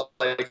was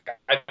like,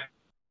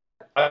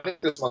 I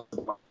think this was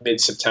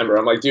mid-September.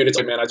 I'm like, dude, it's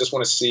like, man, I just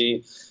want to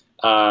see,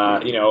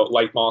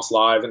 like Moss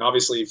live. And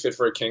obviously Fit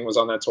for a King was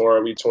on that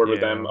tour. We toured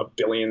with them a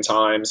billion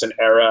times. And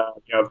Era,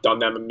 I've done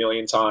them a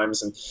million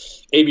times. And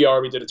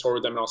ABR, we did a tour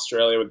with them in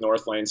Australia with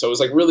Northlane. So it was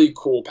like really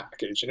cool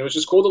package. And it was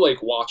just cool to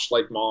like watch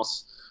like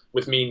Moss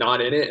with me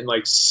not in it and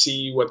like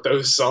see what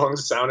those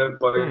songs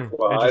sounded like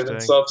live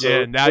and stuff. So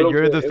yeah, now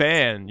you're the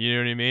fan. You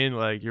know what I mean?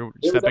 Like you're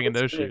stepping in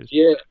those shoes.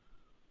 Yeah.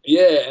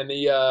 Yeah, and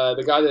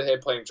the guy that had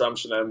playing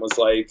drums for them was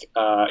like,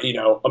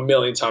 a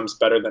million times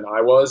better than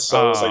I was.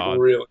 So it was like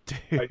really,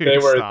 like they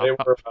were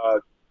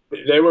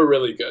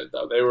really good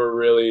though. They were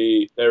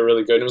really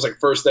good. And it was like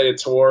first day of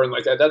tour, and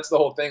like that's the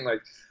whole thing. Like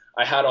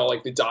I had all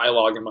like the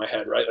dialogue in my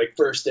head, right? Like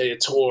first day of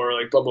tour,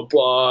 like blah blah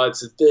blah.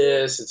 It's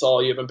this. It's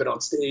all, you haven't been on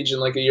stage in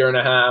like a year and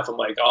a half. I'm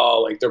like,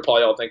 oh, like they're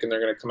probably all thinking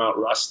they're gonna come out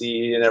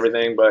rusty and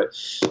everything, but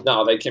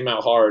no, they came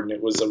out hard, and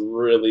it was a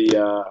really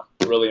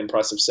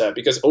impressive set,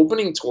 because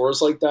opening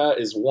tours like that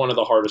is one of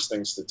the hardest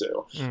things to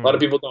do. A lot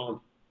of people don't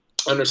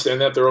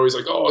understand that. They're always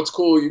like, oh, it's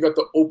cool, you got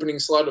the opening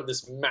slot of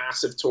this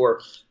massive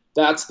tour.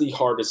 That's the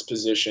hardest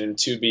position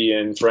to be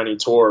in for any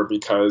tour,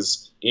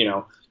 because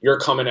you're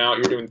coming out,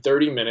 you're doing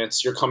 30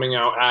 minutes, you're coming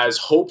out as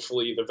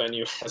hopefully the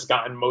venue has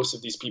gotten most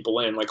of these people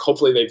in, like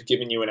hopefully they've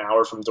given you an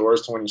hour from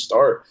doors to when you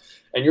start,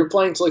 and you're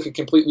playing to like a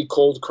completely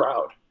cold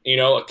crowd,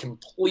 a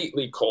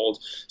completely cold.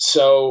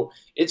 So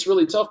it's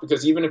really tough,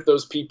 because even if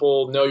those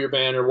people know your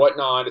band or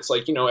whatnot, it's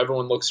like,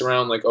 everyone looks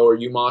around like, oh, are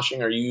you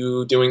moshing? Are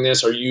you doing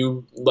this? Are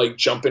you like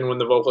jumping when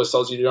the vocalist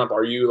tells you to jump?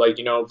 Are you like,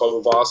 blah,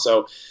 blah, blah.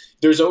 So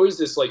there's always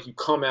this, like, you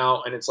come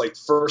out and it's like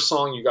first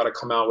song, you got to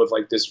come out with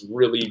like this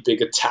really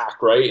big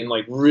attack, right? And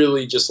like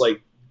really just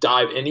like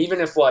dive. And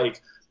even if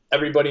like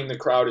everybody in the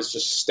crowd is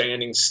just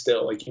standing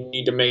still, like you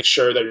need to make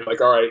sure that you're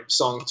like, all right,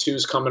 song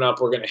 2's coming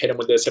up, we're going to hit him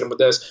with this.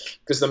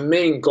 Because the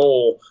main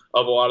goal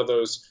of a lot of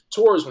those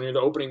tours, when you're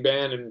the opening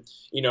band, and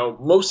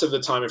most of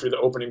the time if you're the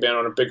opening band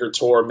on a bigger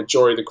tour,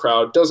 majority of the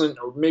crowd doesn't,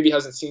 or maybe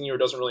hasn't seen you or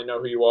doesn't really know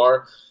who you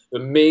are. The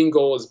main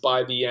goal is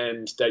by the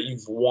end that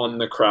you've won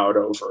the crowd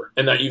over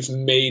and that you've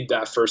made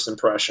that first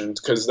impression,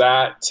 because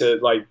that's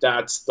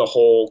the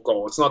whole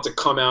goal. It's not to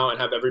come out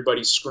and have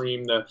everybody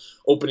scream the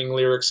opening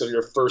lyrics of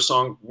your first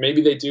song.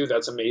 Maybe they do,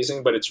 that's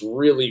amazing, but it's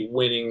really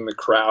winning the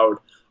crowd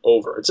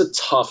over. It's a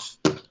tough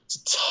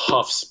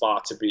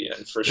spot to be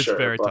in, for sure.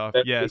 It's very tough.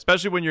 Yeah,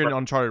 especially when you're in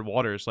uncharted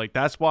waters. Like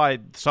that's why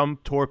some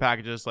tour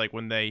packages, like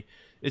when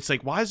it's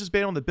like, why is this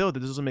band on the bill? That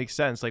doesn't make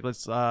sense. Like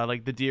let's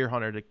like the Deer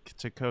Hunter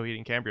to Coheed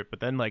and Cambria, but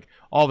then like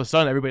all of a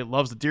sudden everybody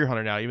loves the Deer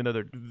Hunter now, even though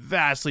they're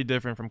vastly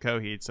different from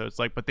Coheed. So it's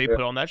like, but they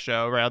put on that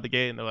show right out the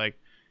gate, and they're like,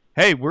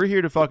 hey, we're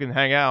here to fucking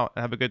hang out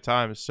and have a good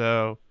time.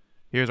 So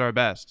here's our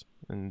best,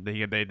 and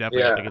they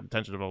definitely have to get the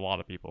attention of a lot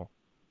of people.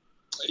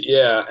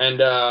 Yeah,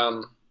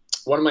 and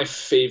one of my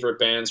favorite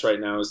bands right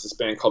now is this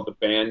band called the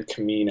band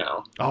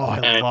Camino. Oh,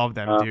 I love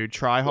them, dude.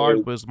 Try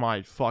Hard was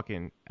my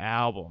fucking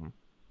album.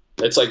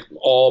 It's like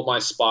all my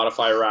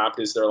Spotify Wrapped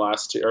is their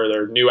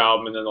their new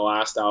album and then the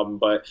last album.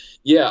 But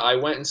yeah, I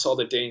went and saw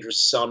the Dangerous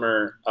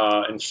Summer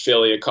in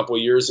Philly a couple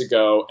years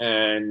ago,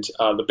 and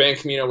the band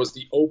Camino was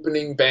the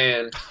opening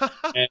band,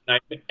 and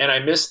I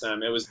missed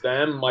them. It was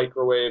them,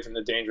 Microwave, and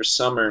the Dangerous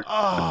Summer.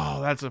 Oh,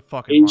 that's a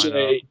fucking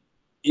lineup.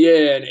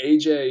 Yeah, and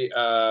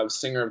AJ,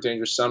 singer of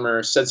Dangerous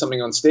Summer, said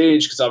something on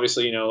stage, because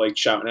obviously, like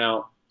shouting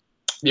out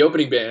the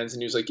opening bands,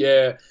 and he was like,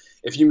 yeah,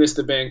 if you miss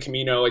the band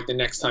Camino, like the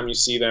next time you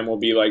see them will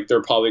be like,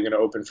 they're probably going to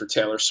open for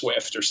Taylor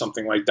Swift or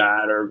something like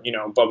that, or,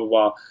 blah, blah,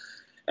 blah.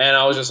 And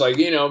I was just like,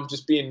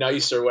 just being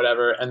nice or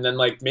whatever. And then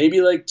like maybe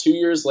like 2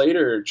 years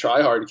later,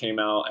 Try Hard came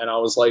out, and I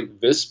was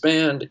like, this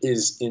band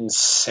is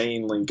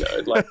insanely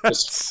good. Like,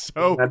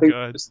 so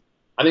good.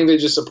 I think they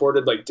just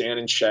supported like Dan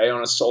and Shay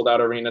on a sold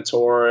out arena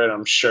tour, and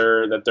I'm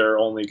sure that they're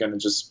only going to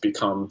just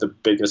become the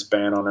biggest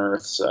band on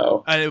earth.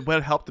 So, and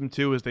what helped them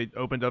too is they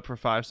opened up for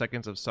 5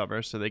 Seconds of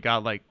Summer, so they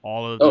got like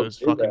all of those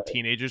fucking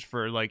teenagers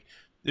for like,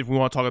 if we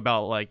want to talk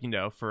about like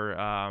for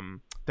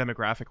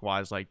demographic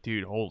wise, like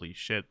dude, holy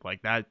shit,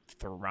 like that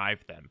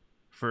thrived them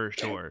for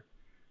sure.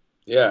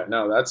 Yeah,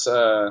 no, that's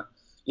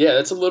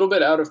that's a little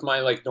bit out of my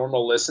like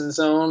normal listen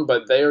zone,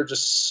 but they are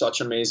just such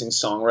amazing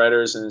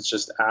songwriters, and it's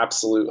just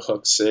absolute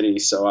hook city.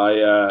 So I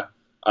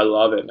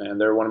love it, man.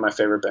 They're one of my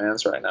favorite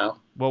bands right now.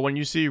 Well, when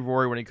you see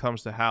Rory when he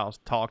comes to house,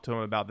 talk to him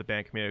about the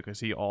band Camino, because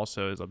he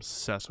also is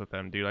obsessed with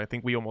them, dude. I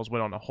think we almost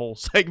went on a whole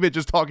segment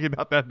just talking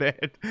about that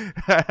band.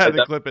 I had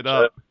to clip it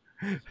up.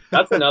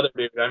 That's another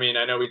dude. I mean,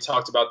 I know we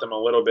talked about them a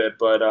little bit,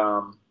 but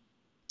Rory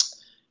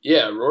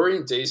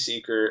and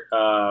Dayseeker,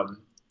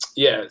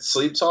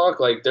 Sleep Talk,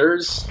 like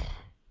there's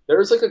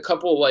there's like a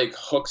couple like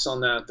hooks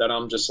on that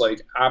I'm just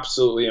like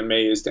absolutely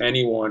amazed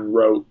anyone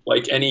wrote,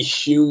 like any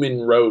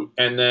human wrote.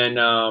 And then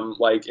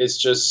like it's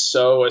just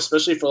so,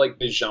 especially for like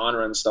the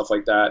genre and stuff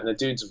like that, and the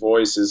dude's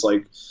voice is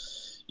like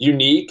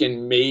unique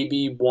and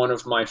maybe one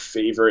of my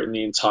favorite in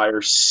the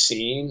entire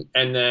scene.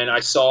 And then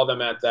I saw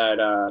them at that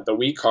the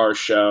We Car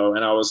show,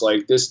 and I was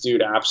like, this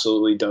dude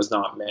absolutely does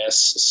not miss.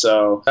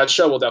 So that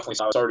show will definitely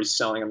sell. It's already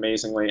selling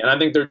amazingly, and I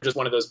think they're just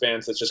one of those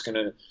bands that's just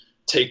gonna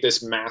take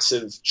this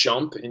massive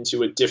jump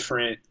into a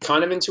different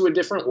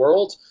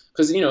world,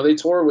 because they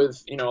tour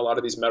with a lot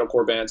of these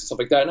metalcore bands and stuff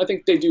like that, and I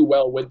think they do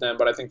well with them.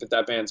 But I think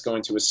that band's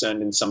going to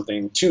ascend in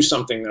something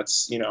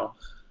that's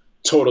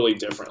totally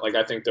different. Like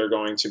I think they're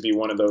going to be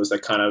one of those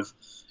that kind of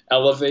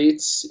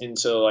elevates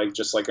into like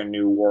just like a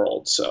new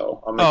world.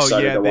 So I'm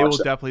excited to watch they will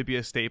that. definitely be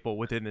a staple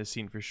within this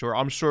scene for sure.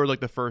 I'm sure like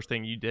the first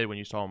thing you did when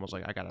you saw them was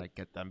like, I gotta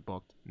get them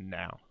booked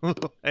now.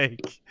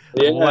 Like,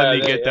 let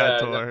me get that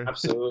tour.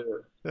 Absolutely.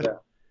 Yeah.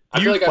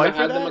 I feel like I've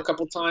had them a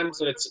couple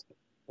times, and it's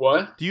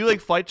what? Do you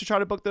like fight to try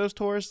to book those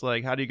tours?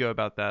 Like, how do you go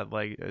about that?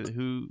 Like,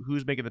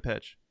 who's making the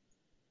pitch?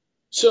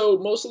 So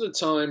most of the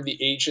time, the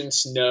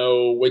agents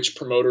know which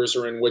promoters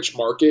are in which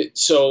market.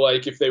 So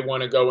like if they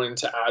want to go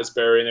into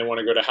Asbury and they want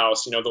to go to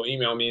House, they'll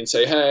email me and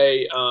say,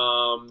 hey,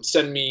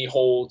 send me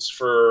holds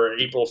for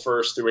April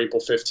 1st through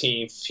April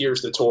 15th.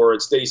 Here's the tour.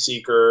 It's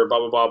Dayseeker, blah,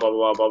 blah, blah, blah,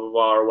 blah, blah, blah,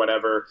 blah, or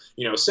whatever.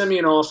 Send me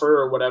an offer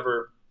or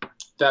whatever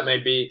that may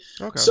be.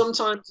 Okay.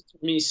 Sometimes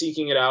it's me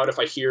seeking it out if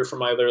I hear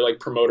from either like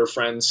promoter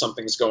friends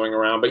something's going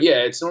around. But yeah,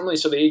 it's normally,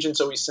 so the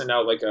agents always send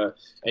out like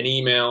an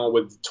email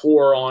with the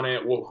tour on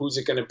it. Who's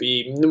it going to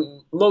be?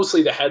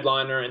 Mostly the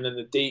headliner, and then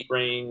the date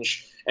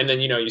range. And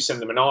then, you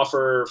send them an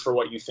offer for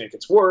what you think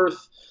it's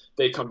worth.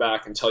 They come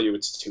back and tell you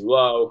it's too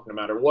low, no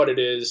matter what it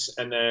is.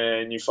 And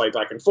then you fight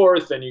back and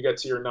forth. Then you get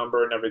to your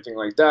number and everything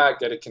like that,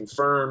 get it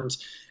confirmed.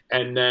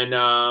 And then,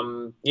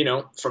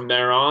 from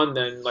there on,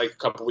 then like a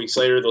couple weeks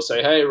later, they'll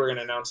say, hey, we're going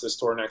to announce this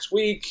tour next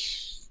week,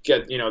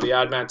 get, the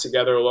ad mat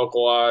together,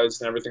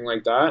 localized and everything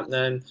like that. And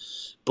then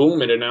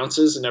boom, it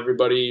announces and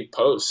everybody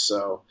posts.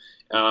 So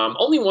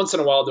only once in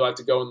a while do I have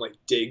to go and like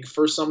dig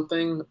for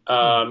something.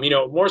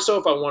 More so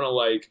if I want to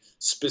like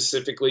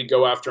specifically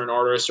go after an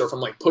artist, or if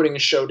I'm like putting a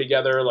show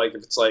together, like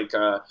if it's like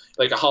a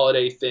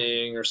holiday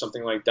thing or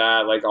something like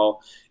that, like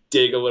I'll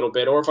dig a little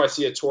bit. Or if I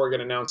see a tour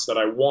get announced that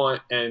I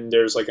want and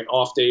there's like an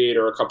off date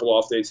or a couple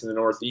off dates in the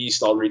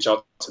Northeast, I'll reach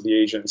out to the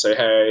agent and say,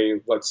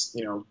 hey, let's,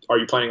 are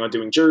you planning on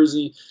doing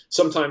Jersey?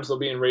 Sometimes they'll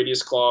be in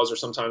radius clause, or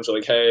sometimes they're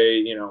like,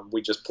 hey,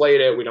 we just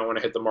played it, we don't want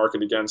to hit the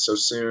market again so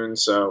soon.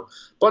 So a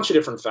bunch of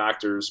different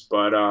factors.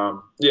 But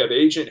the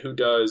agent who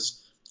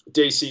does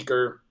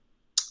Dayseeker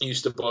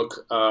used to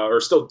book, or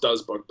still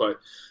does book, but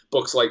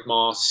books like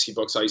Moss, he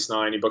books Ice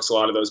Nine, he books a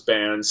lot of those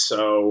bands.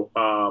 So,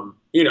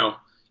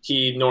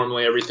 he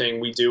normally, everything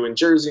we do in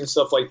Jersey and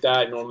stuff like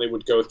that normally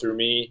would go through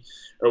me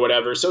or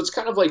whatever. So it's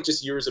kind of like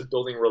just years of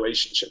building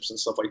relationships and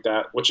stuff like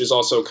that, which is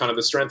also kind of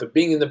the strength of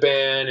being in the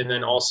band, and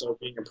then also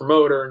being a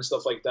promoter and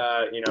stuff like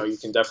that. You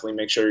can definitely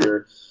make sure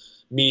you're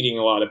meeting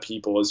a lot of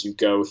people as you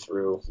go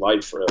through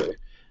life, really.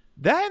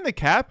 That and the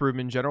Cap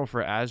Room in general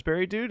for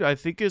Asbury, dude, I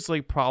think is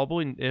like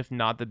probably, if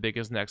not the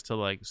biggest, next to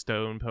like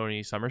Stone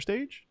Pony Summer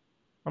Stage,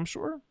 I'm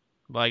sure.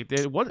 Like,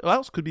 what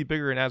else could be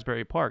bigger in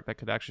Asbury Park that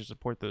could actually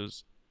support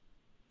those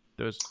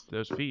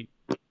feet?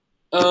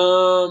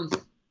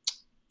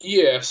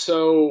 Yeah,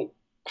 so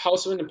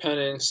House of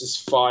Independence is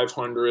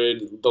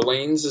 500, the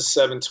Lanes is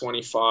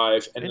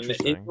 725, and then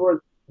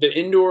the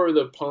indoor of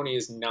the Pony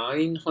is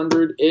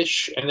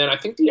 900-ish, and then I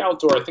think the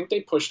outdoor, I think they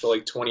pushed to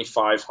like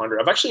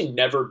 2,500. I've actually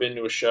never been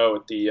to a show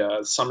at the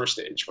Summer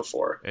Stage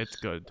before. It's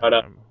good time.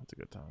 But, it's a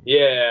good time.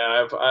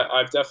 Yeah,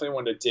 I've definitely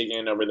wanted to dig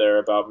in over there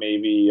about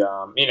maybe,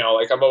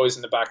 like I've always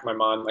in the back of my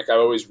mind, like I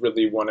always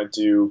really wanted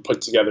to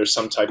put together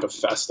some type of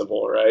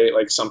festival, right?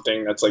 Like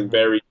something that's like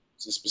very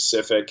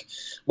specific,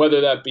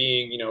 whether that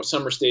being,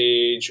 Summer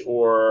Stage,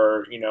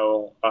 or,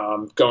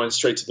 going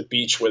straight to the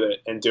beach with it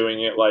and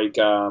doing it like,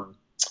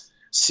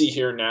 See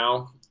Here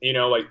Now,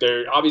 like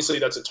they're obviously,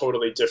 that's a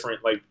totally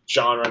different like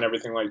genre and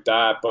everything like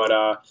that,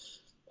 but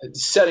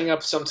setting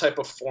up some type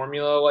of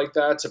formula like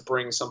that to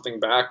bring something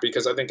back,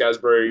 because I think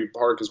Asbury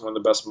Park is one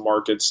of the best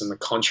markets in the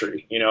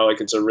country.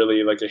 Like it's a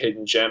really like a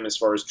hidden gem as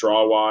far as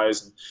draw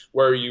wise and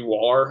where you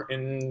are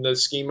in the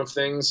scheme of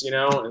things,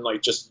 and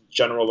like just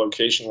general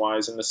location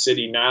wise. And the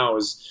city now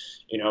is,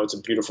 it's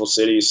a beautiful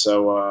city.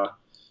 So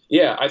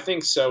yeah, I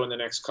think so. In the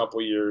next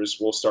couple years,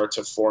 we'll start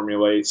to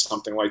formulate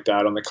something like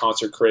that on the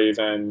Concert Crave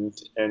and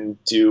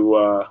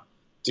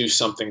do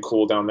something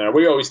cool down there.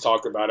 We always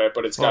talk about it,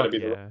 but it's got to be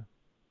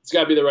it's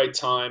got to be the right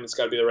time. It's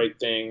got to be the right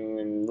thing,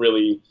 and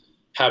really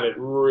have it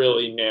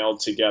really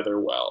nailed together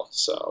well.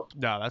 So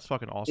no, that's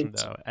fucking awesome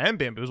though. And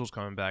Bamboozle's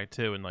coming back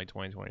too in like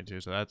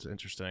 2022, so that's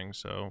interesting.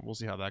 So we'll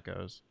see how that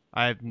goes.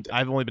 I've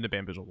only been to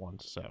Bamboozle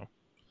once, so.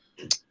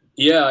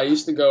 Yeah, I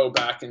used to go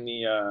back in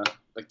the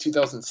like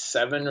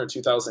 2007 or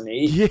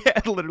 2008. Yeah,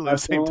 literally the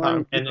same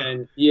time. And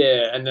then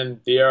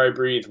the Air I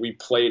Breathe, we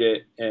played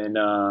it in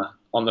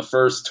on the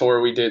first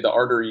tour we did, the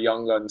Artery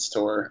Young Guns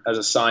tour, as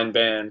a signed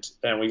band,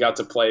 and we got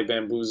to play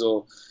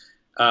Bamboozle.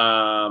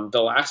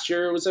 The last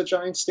year it was at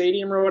Giant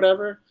Stadium or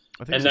whatever,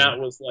 I think and so. that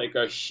was like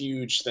a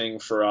huge thing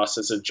for us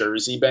as a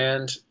Jersey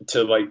band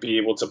to like be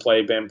able to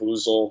play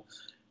Bamboozle,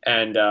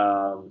 and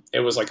it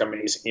was like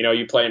amazing. You know,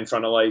 you play in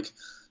front of like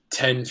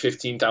 10,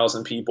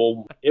 15,000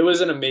 people. It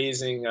was an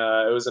amazing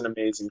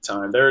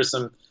time. There are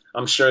some,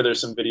 I'm sure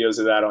there's some videos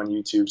of that on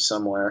YouTube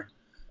somewhere.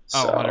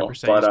 Oh, So, 100%. You but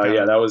just yeah,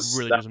 gotta that was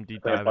really do that some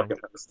deep was definitely a diving.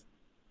 bucket list.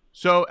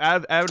 So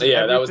So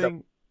yeah, that was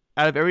definitely,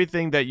 out of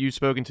everything that you've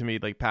spoken to me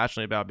like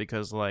passionately about,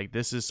 because like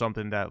this is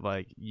something that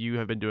like you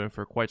have been doing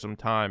for quite some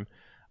time.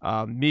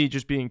 Me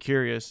just being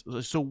curious.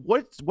 So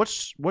what's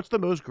the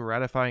most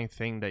gratifying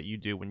thing that you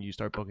do when you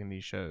start booking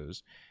these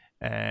shows?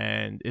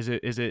 And is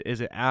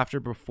it after,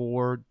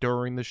 before,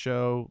 during the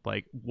show?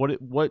 Like what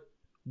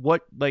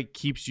like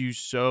keeps you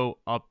so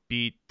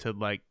upbeat to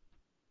like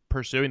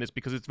pursuing this,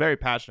 because it's very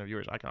passionate of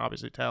yours. I can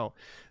obviously tell.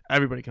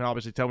 Everybody can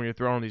obviously tell when you're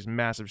throwing these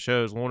massive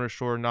shows, Lorna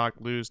Shore, Knock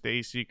Loose,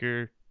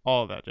 Dayseeker,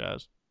 all of that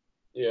jazz.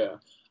 yeah.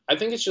 I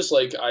think it's just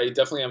like I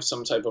definitely have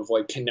some type of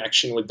like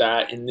connection with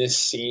that in this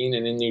scene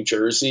and in New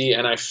Jersey.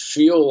 And I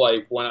feel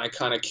like when I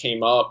kind of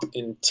came up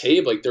in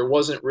Tape, like there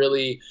wasn't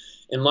really,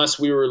 unless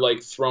we were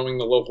like throwing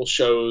the local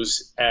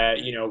shows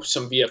at, you know,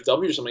 some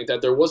VFW or something like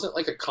that, there wasn't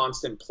like a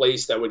constant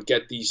place that would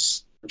get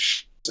these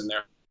shows in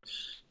there.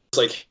 It's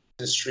like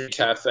the Street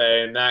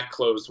Cafe, and that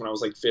closed when I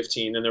was like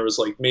 15. And there was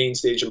like Main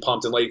Stage in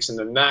Pompton Lakes, and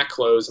then that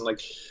closed. And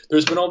like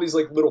there's been all these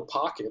like little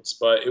pockets,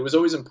 but it was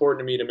always important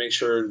to me to make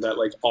sure that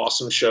like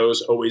awesome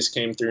shows always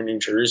came through New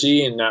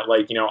Jersey, and that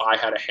like, you know, I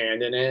had a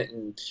hand in it.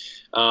 And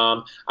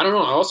I don't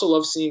know, I also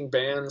love seeing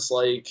bands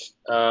like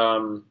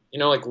you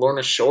know, like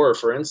Lorna Shore,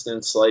 for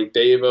instance. Like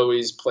they've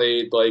always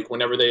played, like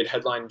whenever they had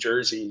headlined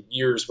Jersey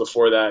years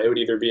before that, it would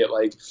either be at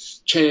like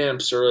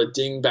Champs or a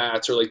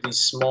Dingbats or like these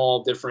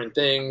small different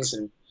things.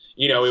 And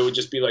you know, it would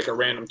just be like a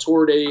random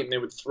tour date, and they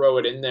would throw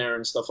it in there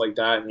and stuff like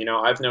that. And, you know,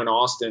 I've known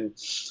Austin,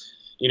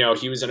 you know,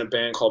 he was in a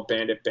band called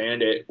Bandit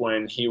Bandit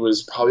when he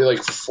was probably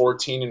like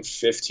 14 and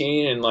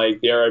 15. And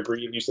like, the Air I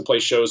Breathe used to play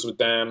shows with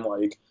them,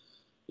 like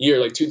year,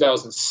 like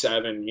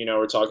 2007, you know,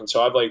 we're talking.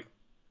 So I've like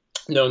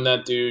known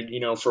that dude, you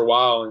know, for a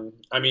while. And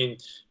I mean,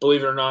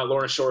 believe it or not,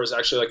 Lorna Shore is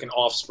actually like an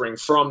offspring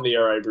from the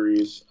Air I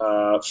Breathe,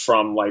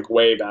 from like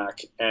way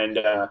back. And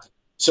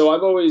so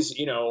I've always,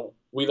 you know,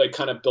 we like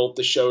kind of built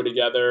the show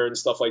together and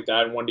stuff like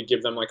that, and wanted to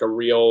give them like a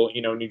real,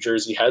 you know, New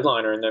Jersey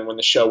headliner. And then when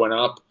the show went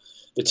up,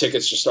 the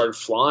tickets just started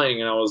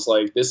flying, and I was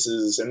like, this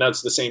is, and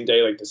that's the same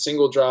day like the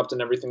single dropped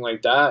and everything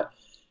like that.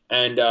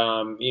 And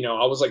you know,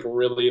 I was like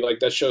really like,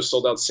 that show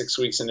sold out 6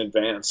 weeks in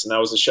advance, and that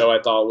was a show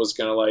I thought was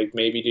gonna like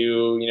maybe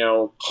do, you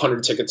know,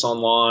 100 tickets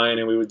online,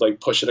 and we would like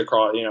push it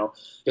across, you know,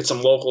 get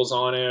some locals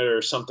on it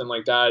or something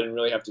like that, and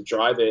really have to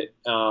drive it.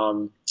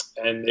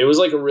 And it was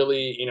like a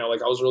really, you know,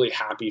 like I was really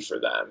happy for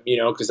them, you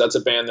know, because that's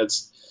a band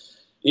that's,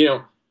 you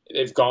know,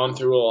 they've gone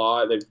through a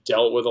lot, they've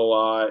dealt with a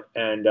lot.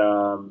 And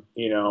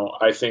you know,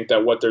 I think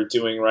that what they're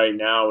doing right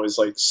now is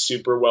like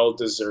super well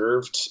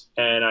deserved.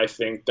 And I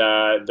think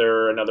that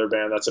they're another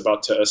band that's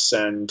about to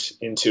ascend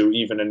into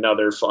even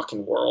another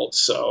fucking world.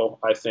 So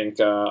I think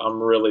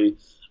I'm really,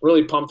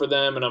 really pumped for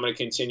them, and I'm going to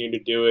continue to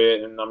do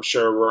it. And I'm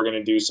sure we're going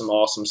to do some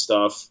awesome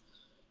stuff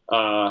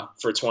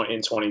for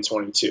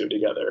 2022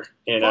 together,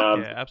 and Fuck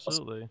yeah,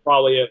 absolutely.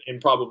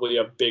 probably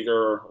a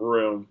bigger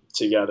room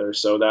together.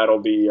 So that'll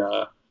be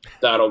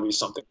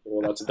something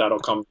cool. That'll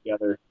come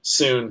together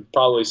soon,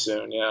 probably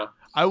soon. Yeah.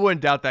 I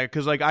wouldn't doubt that,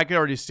 because like I can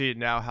already see it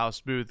now how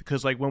smooth.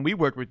 Because like when we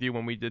worked with you,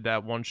 when we did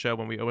that one show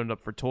when we opened up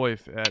for Toy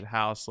at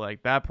House,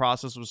 like that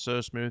process was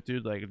so smooth,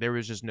 dude. Like there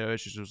was just no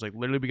issues. It was like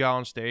literally we got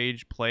on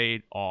stage,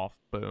 played, off,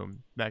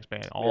 boom, next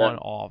band, on, Yeah.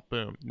 off,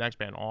 boom, next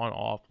band, on,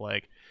 off.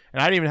 Like,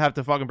 and I didn't even have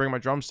to fucking bring my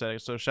drum set.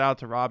 So shout out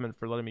to Robin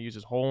for letting me use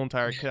his whole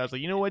entire kit. I was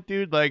like, you know what,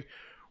 dude, like.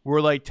 We're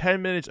like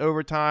 10 minutes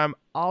overtime.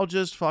 I'll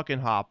just fucking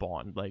hop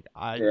on. Like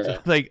Yeah.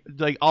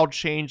 like I'll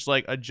change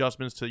like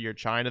adjustments to your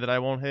China that I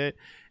won't hit,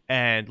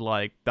 and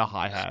like the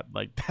hi hat.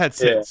 Like that's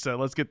Yeah. it. So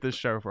let's get this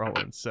show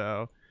rolling.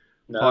 So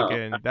No,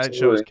 fucking that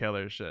show is absolutely.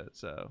 killer shit.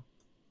 So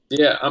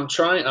Yeah, I'm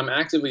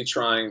actively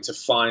trying to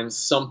find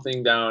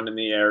something down in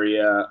the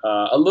area,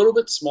 a little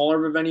bit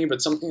smaller of a venue,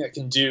 but something that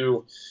can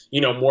do,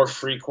 you know, more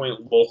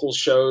frequent local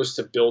shows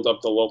to build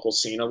up the local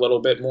scene a little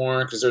bit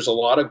more. Because there's a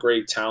lot of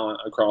great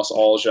talent across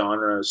all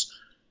genres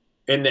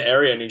in the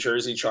area, New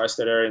Jersey,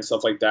 tri-state area, and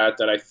stuff like that.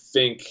 That I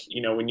think, you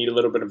know, we need a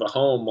little bit of a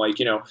home. Like,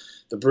 you know,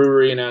 the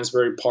brewery in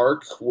Asbury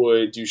Park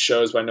would do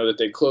shows, but I know that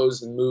they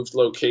closed and moved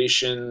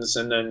locations.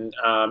 And then,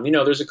 you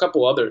know, there's a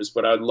couple others,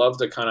 but I'd love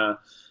to kind of,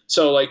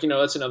 so like, you know,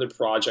 that's another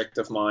project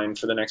of mine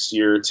for the next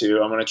year or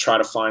two. I'm going to try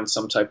to find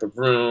some type of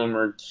room,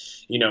 or,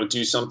 you know,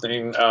 do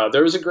something.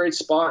 There was a great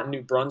spot in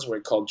New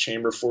Brunswick called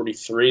Chamber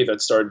 43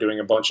 that started doing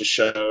a bunch of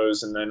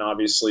shows. And then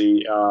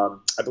obviously, I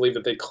believe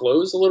that they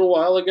closed a little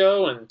while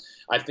ago, and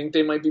I think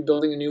they might be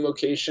building a new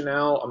location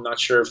now. I'm not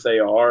sure if they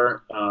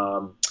are.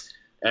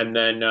 And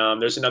then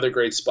there's another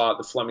great spot,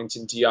 the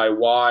Flemington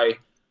DIY,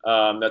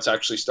 that's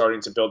actually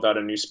starting to build out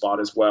a new spot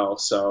as well.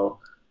 So,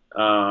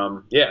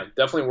 Yeah,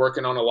 definitely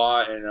working on a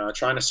lot and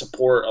trying to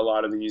support a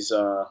lot of these,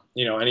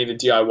 any of the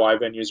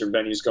DIY venues or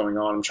venues going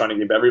on. I'm trying to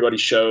give everybody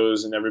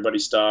shows and everybody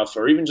stuff,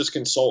 or even just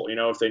consult.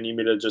 If they need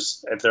me to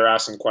if they're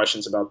asking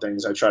questions about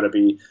things, I try to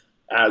be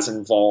as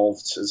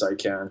involved as I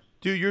can.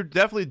 Dude, you're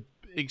definitely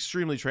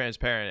extremely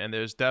transparent, and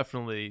there's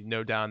definitely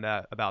no doubt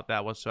that about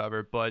that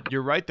whatsoever. But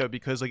you're right though,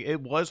 because like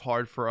it was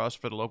hard for us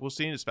for the local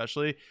scene,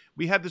 especially.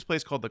 We had this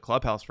place called the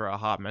Clubhouse for a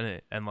hot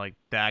minute, and like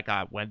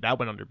went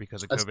under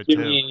because of That's COVID too.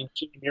 Jimmy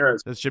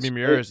Mures. That's Jimmy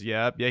Mures.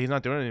 Yeah, he's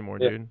not doing it anymore,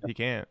 Yeah. dude. He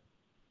can't.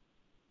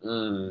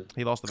 Mm.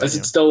 He lost the Is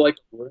venue. it still like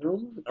a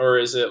room, or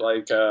is it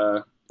like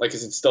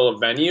is it still a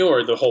venue,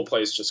 or the whole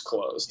place just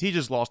closed? He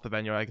just lost the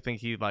venue. I think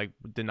he like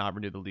did not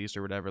renew the lease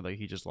or whatever. Like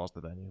he just lost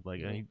the venue.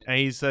 Like and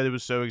he said it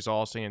was so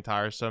exhausting and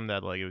tiresome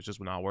that like it was just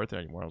not worth it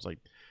anymore. I was like,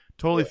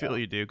 totally feel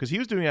you do, because he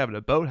was doing it at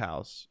a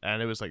boathouse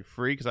and it was like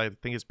free because I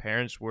think his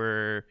parents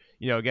were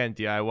again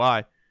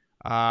DIY.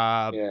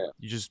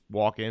 You just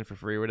walk in for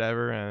free or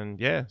whatever, and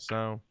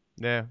so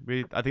I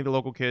think the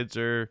local kids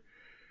are.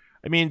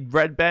 I mean,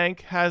 Red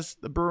Bank has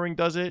the brewing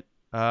does it.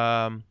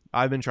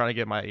 I've been trying to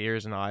get my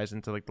ears and eyes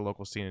into like the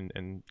local scene,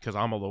 and because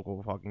I'm a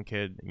local fucking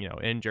kid,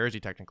 in Jersey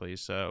technically,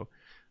 so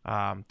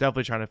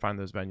definitely trying to find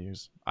those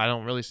venues. I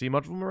don't really see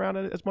much of them around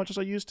as much as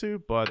I used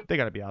to, but they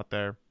got to be out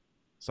there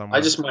somewhere.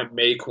 I just might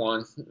make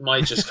one.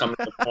 Might just come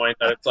to the point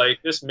that it's like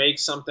just make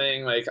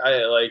something like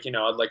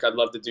I'd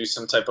love to do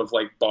some type of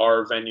like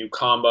bar venue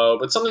combo,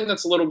 but something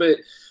that's a little bit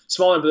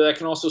smaller, but that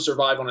can also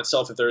survive on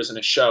itself if there isn't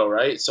a show,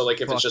 right? So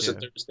like if it's just a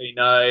Thursday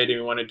night and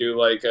we want to do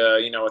like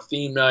a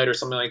theme night or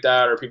something like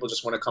that, or people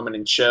just want to come in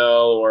and chill,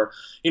 or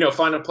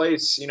find a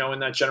place in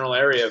that general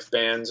area of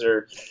bands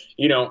or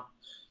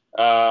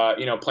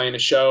playing a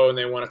show and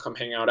they want to come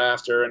hang out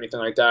after, anything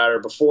like that, or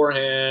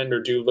beforehand, or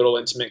do little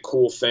intimate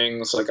cool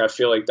things. Like I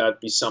feel like that'd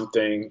be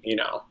something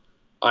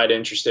I'd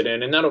interested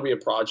in, and that'll be a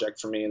project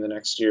for me in the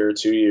next year or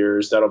 2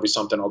 years. That'll be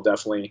something I'll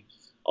definitely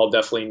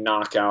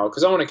knock out,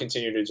 because I want to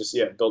continue to just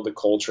build the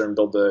culture and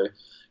build the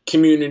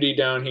community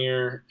down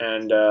here,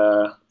 and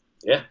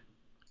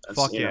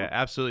Fuck yeah,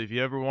 absolutely. If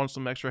you ever want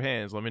some extra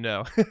hands, let me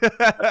know.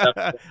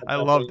 I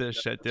love this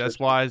shit, dude. That's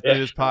why I do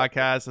this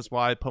podcast. That's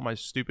why I put my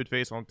stupid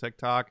face on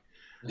TikTok,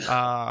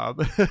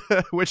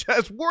 which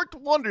has worked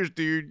wonders,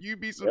 dude. You'd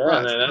be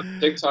surprised. Yeah, man,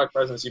 that TikTok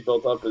presence you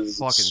built up is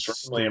fucking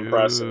extremely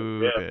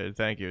impressive. Yeah.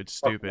 Thank you. It's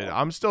stupid.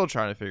 I'm still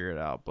trying to figure it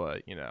out,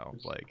 but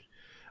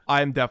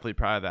I'm definitely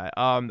proud of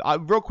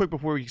that. Real quick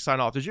before we sign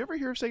off, did you ever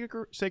hear of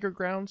Sacred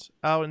Grounds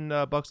out in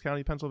Bucks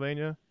County,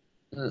 Pennsylvania?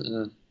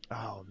 Mm-mm.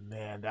 Oh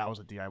man, that was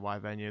a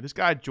DIY venue. This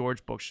guy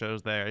George booked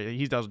shows there.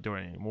 He doesn't do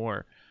it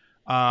anymore.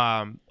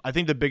 I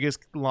think the biggest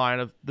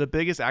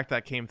act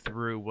that came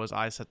through was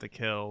I Set to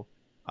Kill.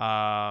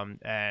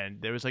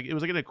 And there was it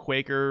was like in a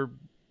Quaker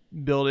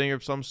building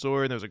of some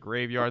sort. And there was a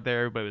graveyard there.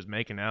 Everybody was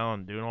making out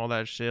and doing all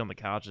that shit on the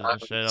couches and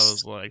shit. I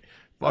was like,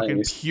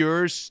 fucking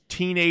pure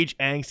teenage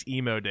angst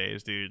emo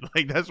days, dude.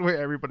 Like that's where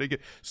everybody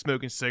get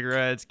smoking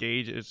cigarettes,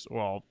 gauges,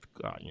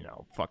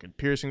 fucking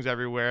piercings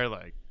everywhere.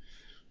 Like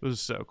it was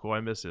so cool.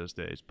 I miss those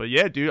days. But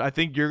yeah, dude, I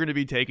think you're gonna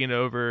be taking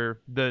over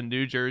the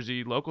New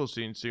Jersey local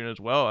scene soon, as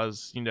well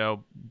as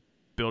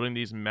building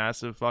these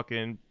massive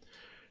fucking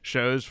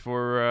shows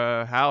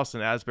for House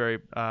in Asbury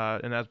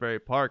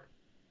Park.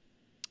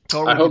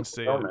 Totally I hope can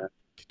see so, it. Man.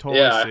 Totally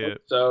yeah, see I hope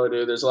it. so,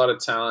 dude. There's a lot of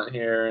talent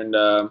here, and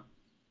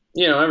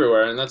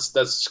everywhere, and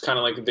that's kind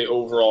of like the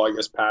overall, I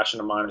guess, passion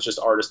of mine is just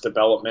artist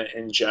development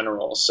in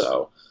general.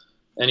 So,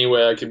 any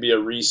way I could be a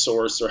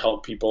resource or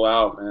help people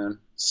out, man,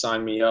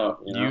 sign me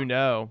up. You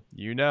know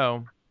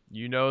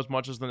as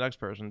much as the next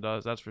person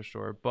does, that's for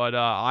sure. But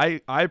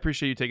I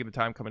appreciate you taking the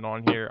time coming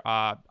on here.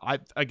 I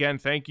again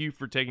thank you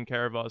for taking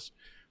care of us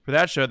for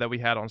that show that we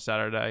had on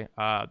Saturday.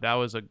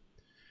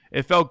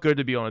 It felt good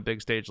to be on a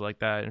big stage like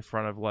that in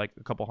front of like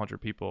a couple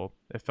hundred people.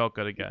 It felt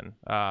good again.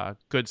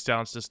 Good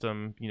sound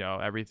system,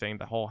 everything,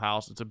 the whole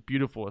house. It's a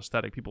beautiful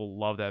aesthetic. People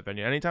love that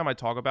venue. Anytime I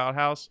talk about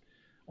House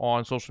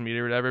on social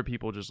media or whatever,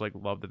 people just like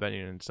love the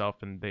venue in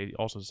itself, and they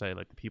also say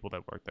like the people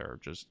that work there are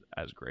just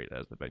as great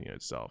as the venue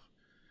itself.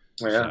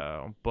 Yeah.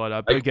 So,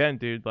 but again,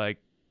 dude, like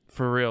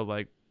for real,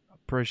 like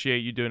appreciate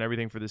you doing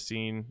everything for the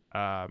scene.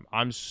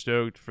 I'm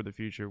stoked for the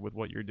future with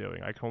what you're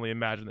doing. I can only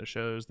imagine the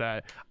shows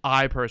that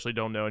I personally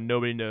don't know and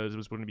nobody knows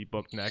what's going to be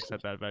booked next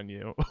at that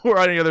venue or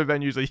any other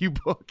venues that you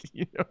book.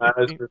 That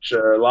is for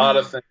sure. A lot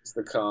of things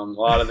to come.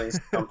 A lot of things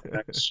to come for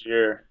next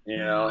year.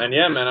 And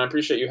yeah, man, I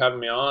appreciate you having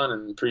me on,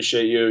 and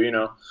appreciate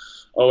you.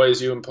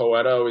 Always you and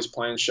Poeta always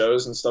playing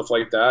shows and stuff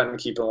like that, and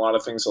keeping a lot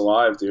of things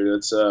alive, dude.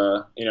 It's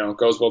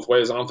goes both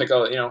ways. I don't think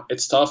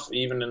it's tough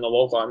even in the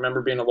local. I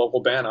remember being a local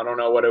band. I don't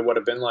know what it would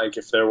have been like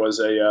if there was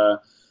a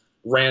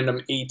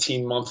random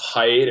 18-month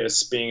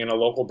hiatus being in a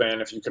local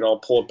band, if you could all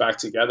pull it back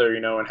together,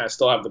 and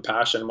still have the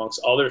passion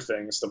amongst other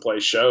things to play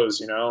shows,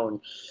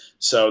 and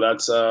so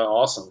that's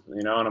awesome,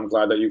 and I'm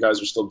glad that you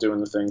guys are still doing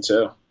the thing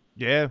too.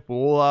 Yeah,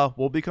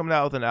 we'll be coming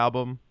out with an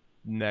album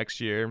next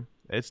year.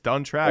 it's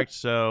done tracked,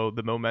 so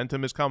the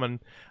momentum is coming.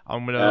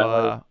 I'm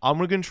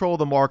gonna control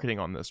the marketing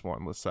on this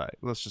one.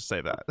 Let's just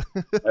say that.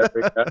 There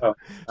we go.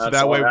 So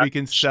that way we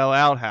can sell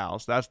out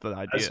house. That's the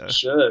idea. As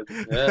should.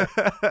 Yeah.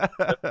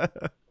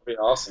 That'd be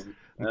awesome.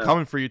 I'm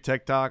coming for you,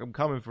 TikTok. I'm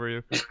coming for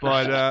you.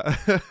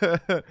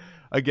 But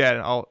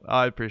again,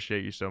 I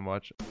appreciate you so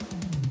much.